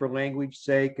updated for language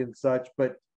sake and such,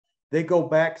 but they go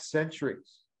back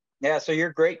centuries. Yeah, so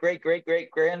your great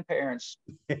grandparents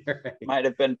Right. might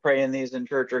have been praying these in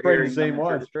church or Praying hearing the same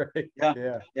ones, church. right?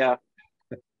 Yeah.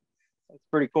 That's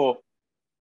pretty cool.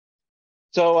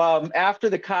 So after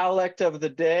the collect of the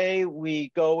day,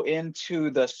 we go into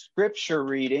the scripture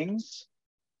readings,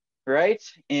 right?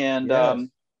 And Yes.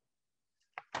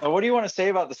 what do you want to say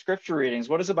about the scripture readings?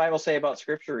 What does the Bible say about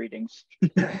scripture readings?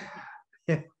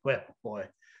 Well, boy,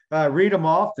 read them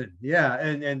often. Yeah,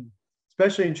 and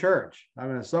especially in church. I'm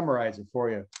going to summarize it for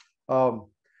you.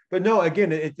 But no,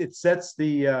 again, it sets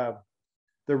the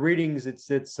readings.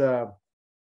 It's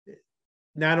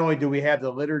not only do we have the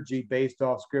liturgy based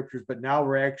off scriptures, but now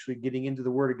we're actually getting into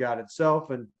the Word of God itself.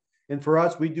 And for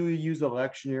us, we do use a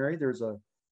lectionary. There's a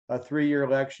 3-year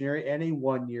lectionary and a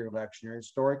 1-year lectionary,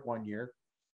 historic 1 year.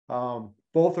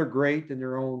 Both are great in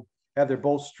their own, have their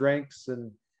both strengths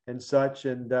and such.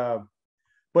 And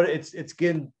but it's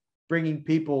again bringing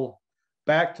people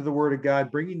back to the Word of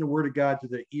God, bringing the Word of God to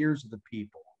the ears of the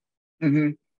people.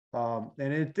 Mm-hmm.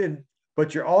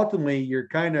 But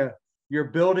you're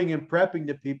building and prepping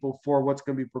the people for what's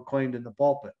going to be proclaimed in the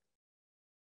pulpit.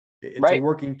 It's right.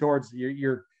 Working towards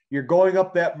you're going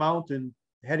up that mountain,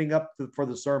 heading up for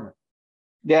the sermon.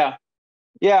 Yeah,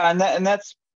 and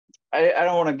that's I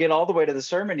don't want to get all the way to the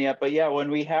sermon yet, but yeah,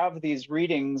 when we have these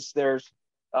readings, there's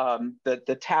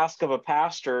the task of a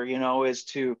pastor, you know, is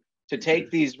to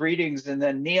take these readings, and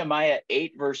then Nehemiah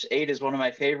 8 verse 8 is one of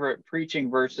my favorite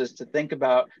preaching verses to think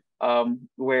about,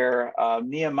 where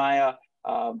Nehemiah.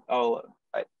 I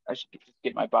should just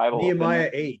get my Bible. Nehemiah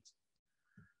 8.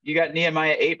 You got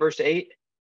Nehemiah 8 verse 8?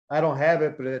 I don't have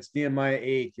it, but it's Nehemiah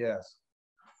 8. Yes.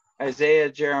 Isaiah,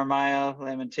 Jeremiah,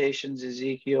 Lamentations,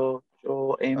 Ezekiel,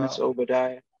 Joel, Amos,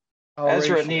 Obadiah,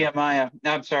 Ezra, Nehemiah.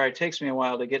 No, I'm sorry. It takes me a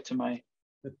while to get to my.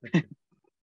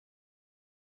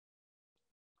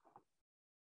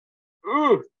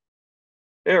 Ooh,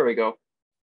 there we go.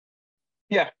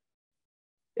 Yeah,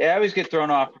 I always get thrown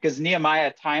off because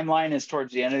Nehemiah timeline is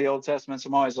towards the end of the Old Testament. So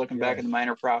I'm always looking back at the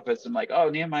minor prophets and like, oh,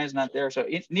 Nehemiah's not there. So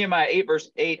Nehemiah 8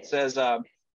 verse 8 says that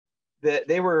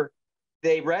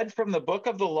they read from the book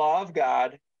of the law of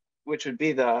God, which would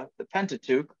be the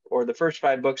Pentateuch, or the first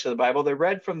 5 books of the Bible. They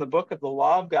read from the book of the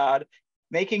law of God,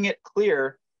 making it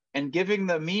clear and giving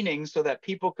the meaning so that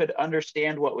people could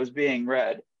understand what was being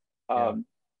read.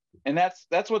 And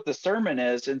that's what the sermon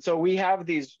is. And so we have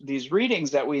these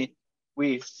readings that we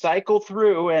cycle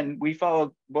through, and we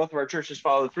follow, both of our churches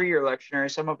follow the 3-year lectionary.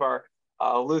 Some of our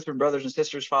Lutheran brothers and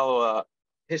sisters follow a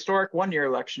historic 1-year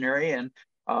lectionary,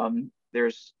 and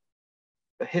there's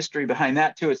a history behind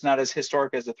that too. It's not as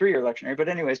historic as the 3-year lectionary, but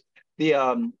anyways,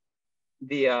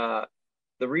 the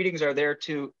readings are there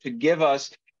to give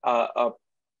us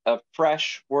a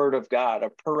fresh word of God, a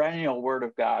perennial word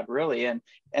of God, really. And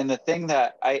the thing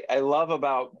that I love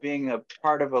about being a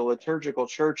part of a liturgical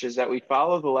church is that we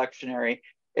follow the lectionary.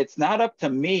 It's not up to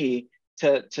me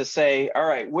to say, all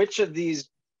right, which of these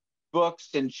books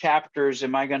and chapters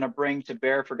am I going to bring to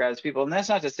bear for God's people? And that's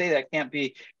not to say that can't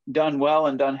be done well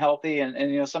and done healthy. And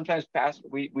you know, sometimes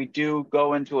we do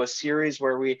go into a series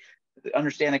where we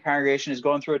understand the congregation is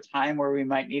going through a time where we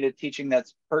might need a teaching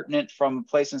that's pertinent from a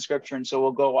place in scripture. And so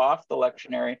we'll go off the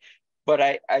lectionary. But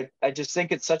I just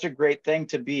think it's such a great thing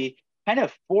to be kind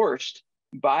of forced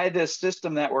by this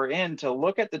system that we're in to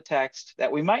look at the text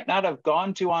that we might not have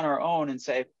gone to on our own and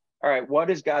say, all right, what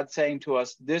is God saying to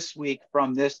us this week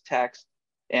from this text?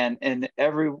 And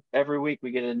every week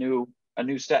we get a new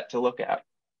set to look at.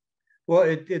 Well,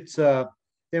 it's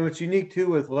and what's unique too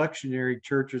with lectionary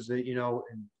churches that, you know,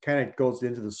 and kind of goes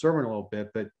into the sermon a little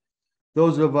bit, but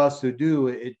those of us who do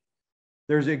it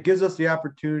gives us the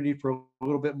opportunity for a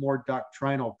little bit more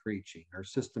doctrinal preaching or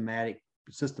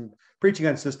preaching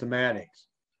on systematics.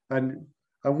 And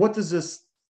what does this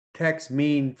texts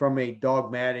mean from a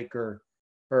dogmatic or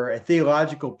a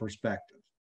theological perspective,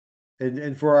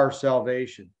 and for our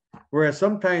salvation. Whereas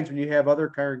sometimes when you have other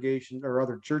congregations or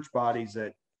other church bodies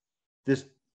that this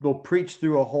will preach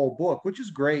through a whole book, which is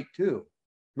great too.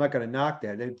 I'm not going to knock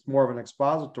that. It's more of an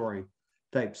expository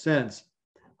type sense,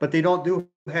 but they don't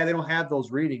have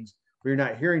those readings where you're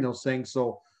not hearing those things.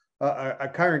 So a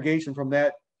congregation from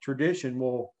that tradition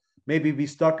will maybe be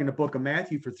stuck in the book of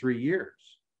Matthew for 3 years.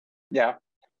 Yeah.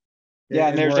 Yeah,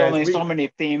 and there's only so many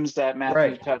themes that Matthew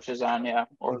right. touches on. Yeah,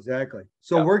 exactly.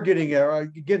 So we're getting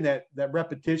again that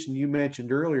repetition you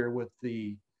mentioned earlier with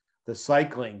the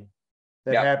cycling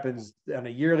that happens on a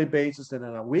yearly basis and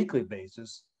on a weekly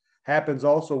basis happens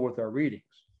also with our readings.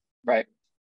 Right.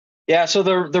 Yeah. So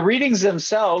the readings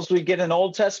themselves, we get an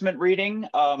Old Testament reading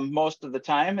most of the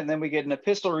time, and then we get an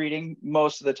epistle reading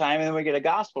most of the time, and then we get a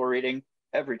gospel reading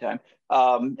every time.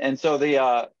 And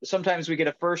so sometimes we get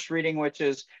a first reading, which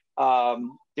is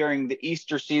during the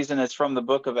Easter season. It's from the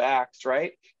book of Acts,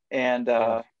 right? And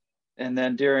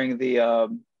then during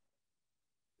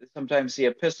sometimes the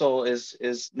epistle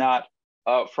is not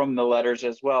from the letters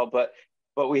as well, but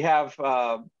we have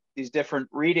these different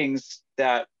readings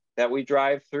that we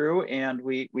drive through, and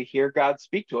we hear God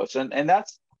speak to us, and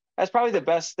that's probably the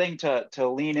best thing to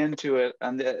lean into it.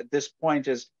 And at this point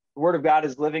is the Word of God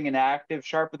is living and active,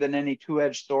 sharper than any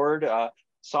two-edged sword.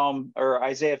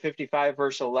 Isaiah 55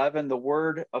 verse 11, the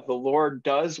word of the Lord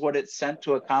does what it's sent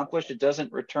to accomplish. It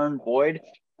doesn't return void.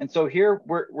 And so here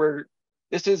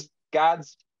this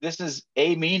is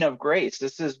a mean of grace.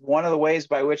 This is one of the ways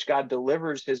by which God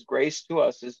delivers his grace to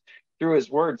us is through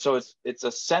his word. So it's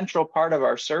a central part of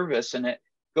our service, and it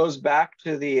goes back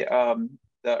to the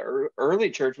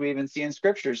early church. We even see in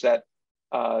scriptures that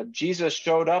Jesus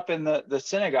showed up in the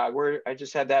synagogue, where I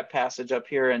just had that passage up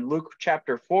here in Luke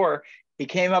chapter 4. He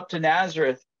came up to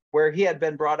Nazareth, where he had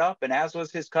been brought up, and as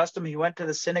was his custom, he went to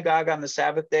the synagogue on the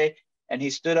Sabbath day, and he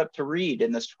stood up to read.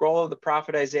 And the scroll of the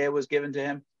prophet Isaiah was given to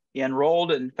him. He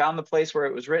unrolled and found the place where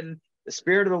it was written, "The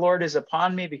Spirit of the Lord is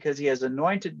upon me, because he has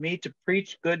anointed me to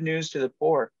preach good news to the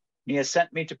poor. He has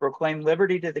sent me to proclaim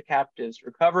liberty to the captives,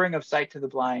 recovering of sight to the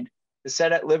blind, to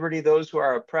set at liberty those who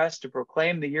are oppressed, to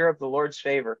proclaim the year of the Lord's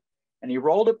favor." And he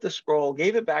rolled up the scroll,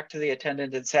 gave it back to the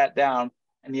attendant, and sat down.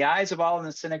 And the eyes of all in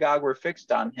the synagogue were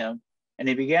fixed on him. And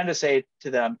he began to say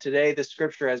to them, "Today the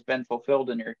scripture has been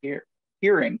fulfilled in your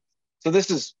hearing." So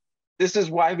this is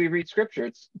why we read scripture.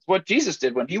 It's what Jesus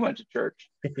did when he went to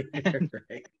church.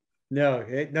 Right. No,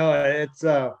 it's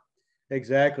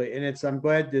exactly. And I'm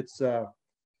glad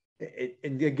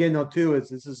and again, though, too,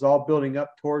 this is all building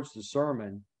up towards the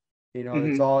sermon.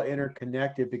 It's all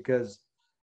interconnected, because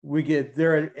we get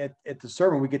there at the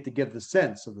sermon, we get to give the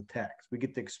sense of the text. We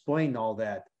get to explain all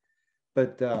that.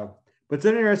 But what's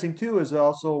interesting too is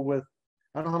also with,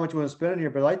 I don't know how much you want to spend on here,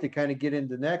 but I'd like to kind of get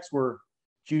into next, where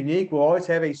it's unique. We'll always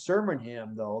have a sermon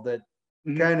hymn though that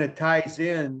kind of ties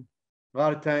in. A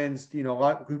lot of times, because a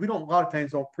lot of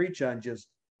times don't preach on just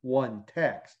one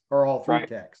text or all three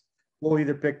texts. We'll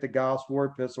either pick the gospel or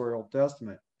epistle or Old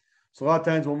Testament. So a lot of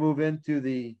times we'll move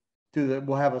into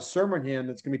we'll have a sermon hymn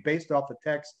that's going to be based off the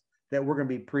text that we're going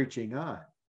to be preaching on.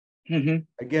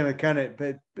 Again,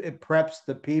 it preps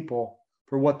the people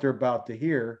for what they're about to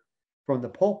hear from the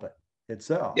pulpit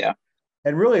itself. Yeah.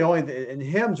 And really and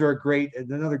hymns are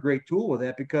another great tool with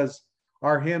that, because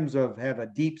our hymns have a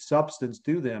deep substance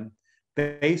to them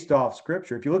based off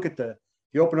scripture. If you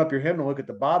open up your hymn and look at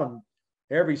the bottom,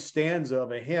 every stanza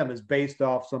of a hymn is based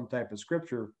off some type of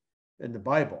scripture in the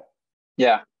Bible.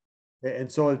 Yeah.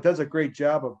 And so it does a great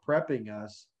job of prepping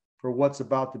us for what's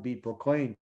about to be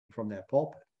proclaimed from that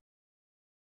pulpit.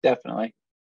 Definitely.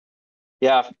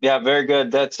 Yeah. Very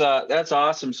good. That's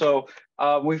awesome. So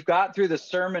we've got through the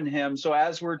sermon hymn. So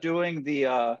as we're doing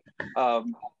the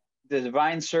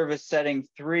divine service setting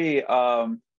 3,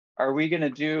 are we going to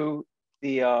do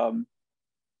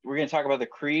we're going to talk about the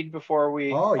creed before we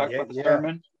talk about the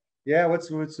sermon? Yeah. Let's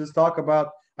just talk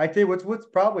about, I think what's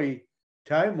probably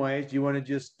time-wise, do you want to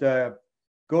just go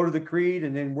to the creed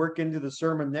and then work into the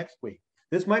sermon next week?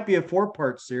 This might be a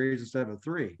 4-part series instead of a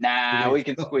 3. Nah, we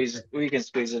can squeeze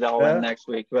it all in next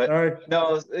week. But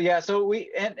no, yeah. So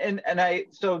I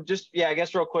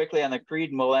guess real quickly on the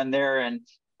creed, and we'll end there. And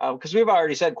because we've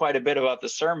already said quite a bit about the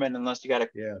sermon, unless you got a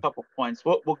couple points,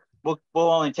 we'll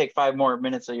only take 5 more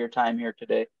minutes of your time here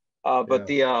today. But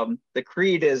the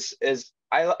creed is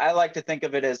I like to think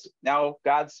of it as, now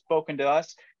God's spoken to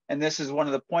us. And this is one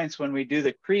of the points when we do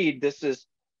the creed. This is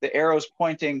the arrows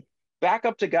pointing back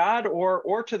up to God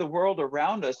or to the world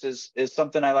around us is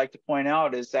something I like to point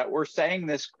out, is that we're saying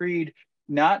this creed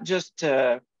not just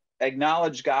to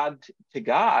acknowledge God to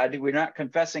God. We're not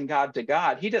confessing God to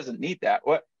God. He doesn't need that.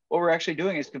 What we're actually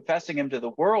doing is confessing him to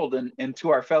the world and to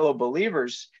our fellow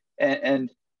believers. And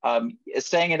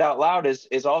saying it out loud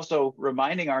is also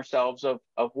reminding ourselves of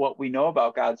what we know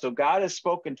about God. So God has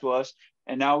spoken to us,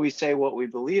 and now we say what we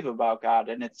believe about God.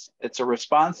 And it's a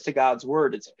response to God's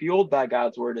word. It's fueled by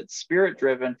God's word. It's spirit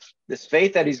driven. This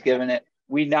faith that he's given it,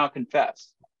 we now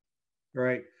confess.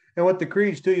 Right. And with the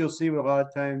creeds too, you'll see a lot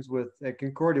of times at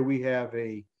Concordia, we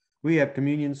have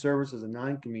communion services and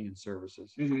non-communion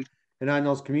services. Mm-hmm. And on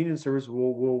those communion services,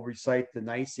 we'll recite the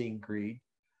Nicene Creed,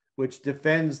 which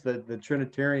defends the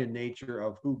Trinitarian nature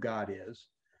of who God is.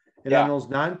 And on those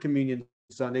non-communion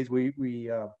Sundays, we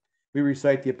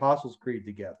recite the Apostles' Creed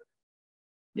together.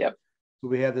 Yep. So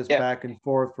we have this back and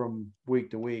forth from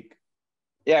week to week.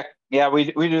 Yeah,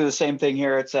 we do the same thing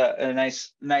here. It's a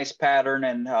nice pattern,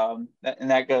 and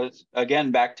that goes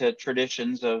again back to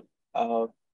traditions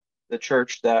of the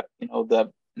church, that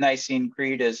the Nicene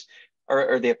Creed is,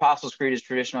 or the Apostles' Creed is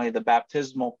traditionally the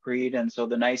baptismal creed, and so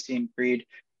the Nicene Creed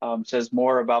says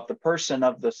more about the person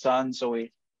of the Son. So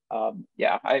we, I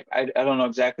don't know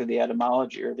exactly the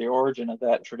etymology or the origin of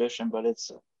that tradition, but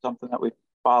it's something that we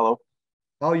follow.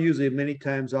 I'll usually, many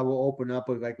times I will open up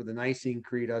with the Nicene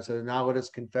Creed. I said, now let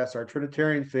us confess our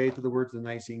Trinitarian faith with the words of the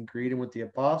Nicene Creed. And with the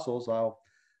Apostles,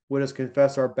 let us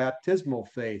confess our baptismal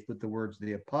faith with the words of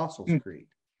the Apostles' Creed.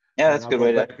 Yeah, that's a good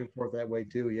way to back and forth that way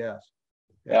too. Yes.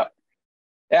 Yeah.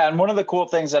 And one of the cool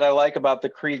things that I like about the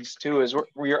creeds too is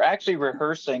we're actually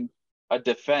rehearsing a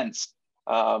defense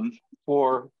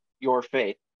for your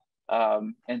faith.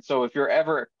 And so if you're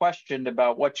ever questioned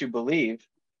about what you believe,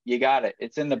 you got it.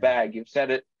 It's in the bag. You've said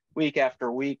it week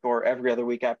after week, or every other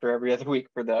week after every other week,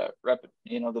 for the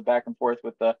the back and forth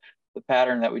with the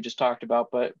pattern that we just talked about.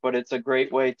 But it's a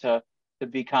great way to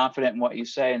be confident in what you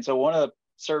say. And so one of the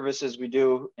services we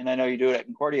do, and I know you do it at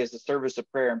Concordia, is the service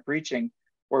of prayer and preaching,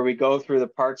 where we go through the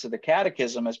parts of the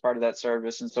catechism as part of that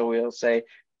service. And so we'll say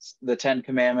the 10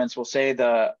 commandments, we'll say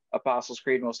the Apostles'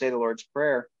 Creed, and we'll say the Lord's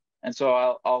Prayer. And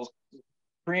so I'll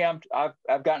preempt,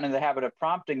 I've gotten in the habit of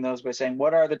prompting those by saying,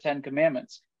 what are the 10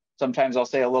 commandments? Sometimes I'll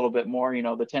say a little bit more,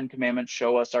 the 10 commandments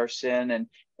show us our sin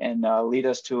and lead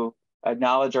us to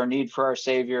acknowledge our need for our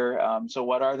Savior. So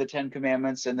what are the 10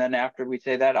 commandments? And then after we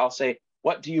say that, I'll say,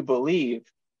 what do you believe?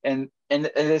 And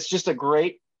it's just a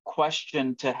great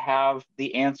question to have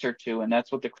the answer to, and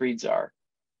that's what the creeds are.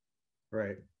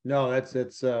 Right. No,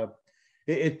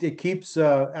 it keeps,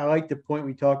 I like the point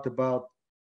we talked about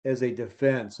as a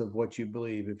defense of what you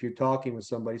believe. If you're talking with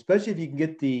somebody, especially if you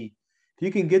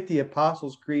can get the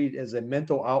Apostles' Creed as a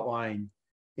mental outline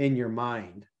in your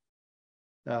mind,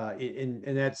 in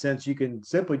that sense, you can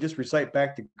simply just recite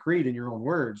back the creed in your own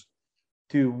words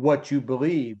to what you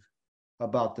believe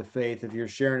about the faith if you're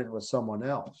sharing it with someone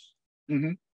else.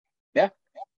 Mm-hmm.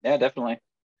 Yeah, definitely.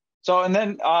 So, and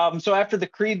then, so after the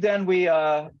creed, then we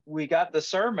got the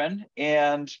sermon.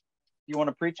 And you want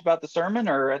to preach about the sermon,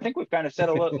 or I think we've kind of said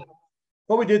a little.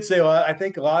 Well, we did say, I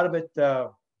think a lot of it,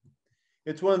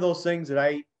 it's one of those things that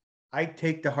I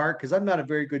take to heart, because I'm not a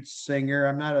very good singer.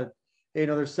 I'm not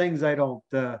there's things I don't,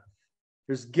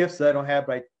 there's gifts that I don't have,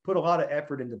 but I put a lot of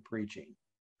effort into preaching.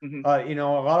 Mm-hmm.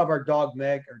 A lot of our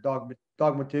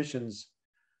dogmaticians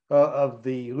of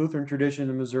the Lutheran tradition in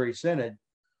the Missouri Synod,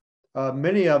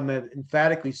 many of them have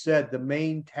emphatically said the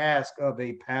main task of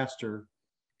a pastor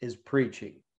is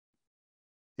preaching.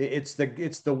 It's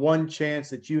the one chance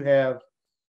that you have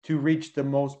to reach the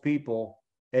most people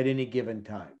at any given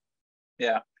time.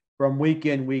 Yeah. From week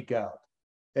in, week out.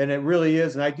 And it really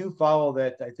is. And I do follow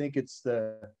that. I think it's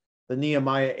the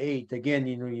Nehemiah 8. Again,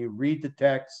 you read the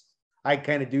text. I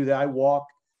kind of do that. I walk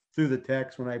through the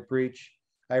text when I preach.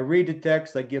 I read the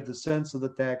text. I give the sense of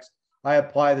the text. I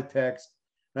apply the text.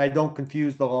 And I don't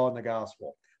confuse the law and the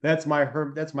gospel. That's my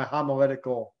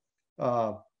homiletical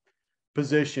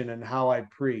position and how I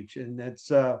preach. And that's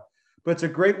but it's a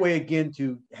great way, again,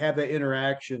 to have that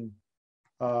interaction,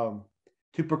 to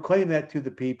proclaim that to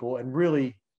the people. And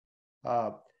really,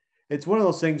 it's one of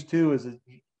those things too, is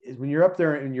when you're up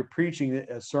there and you're preaching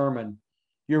a sermon,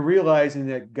 you're realizing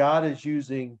that God is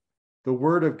using the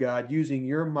word of God, using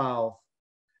your mouth,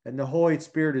 and the Holy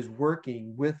Spirit is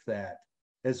working with that,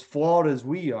 as flawed as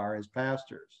we are as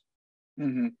pastors,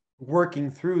 mm-hmm.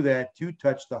 working through that to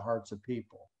touch the hearts of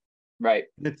people. Right.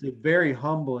 It's a very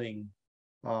humbling,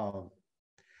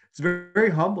 it's very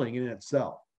humbling in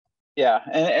itself. Yeah.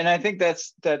 And I think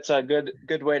that's a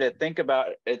good way to think about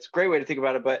it. It's a great way to think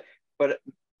about it, but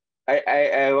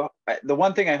I the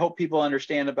one thing I hope people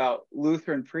understand about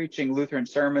Lutheran preaching, Lutheran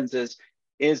sermons is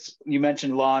you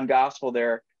mentioned law and gospel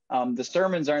there. The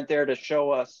sermons aren't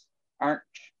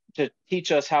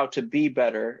teach us how to be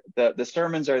better. The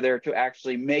sermons are there to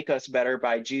actually make us better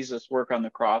by Jesus' work on the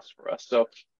cross for us. So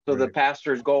the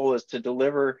pastor's goal is to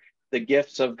deliver the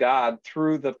gifts of God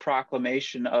through the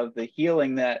proclamation of the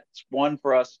healing that's won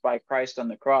for us by Christ on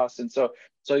the cross. And so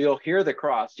you'll hear the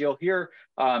cross, you'll hear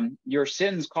your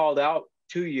sins called out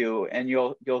to you, and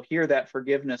you'll hear that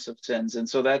forgiveness of sins. And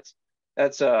so that's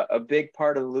a big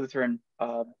part of the Lutheran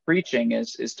preaching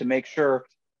is to make sure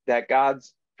that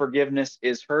God's forgiveness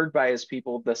is heard by his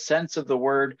people. The sense of the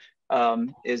word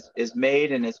is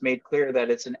made, and it's made clear that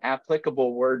it's an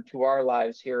applicable word to our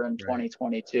lives here in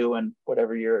 2022 and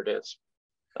whatever year it is.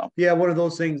 So. Yeah, one of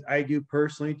those things I do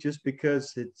personally, just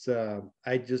because it's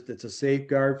it's a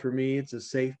safeguard for me. It's a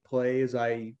safe play. As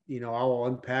I'll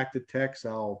unpack the text,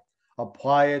 I'll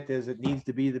apply it as it needs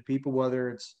to be to people, whether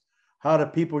it's how the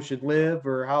people should live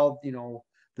or how,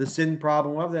 the sin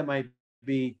problem, whatever that might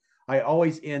be. I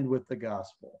always end with the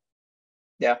gospel.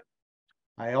 Yeah.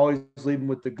 I always leave them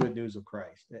with the good news of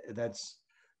Christ.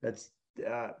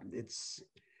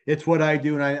 It's what I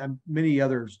do, and many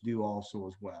others do also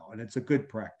as well, and it's a good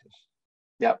practice.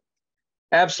 Yep,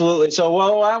 absolutely. So,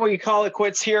 well, why don't we call it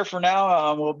quits here for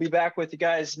now? We'll be back with you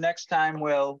guys next time.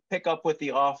 We'll pick up with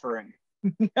the offering.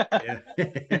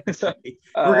 So,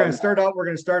 we're going to start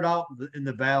out in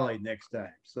the valley next time.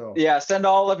 So yeah, send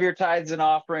all of your tithes and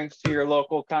offerings to your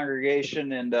local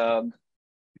congregation, and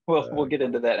we'll get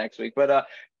into that next week. But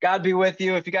God be with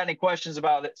you. If you got any questions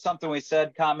about it, something we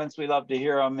said, comments, we love to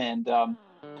hear them, and we'll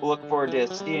look forward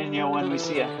to seeing you when we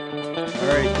see you. All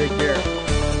right, take care.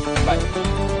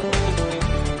 Bye.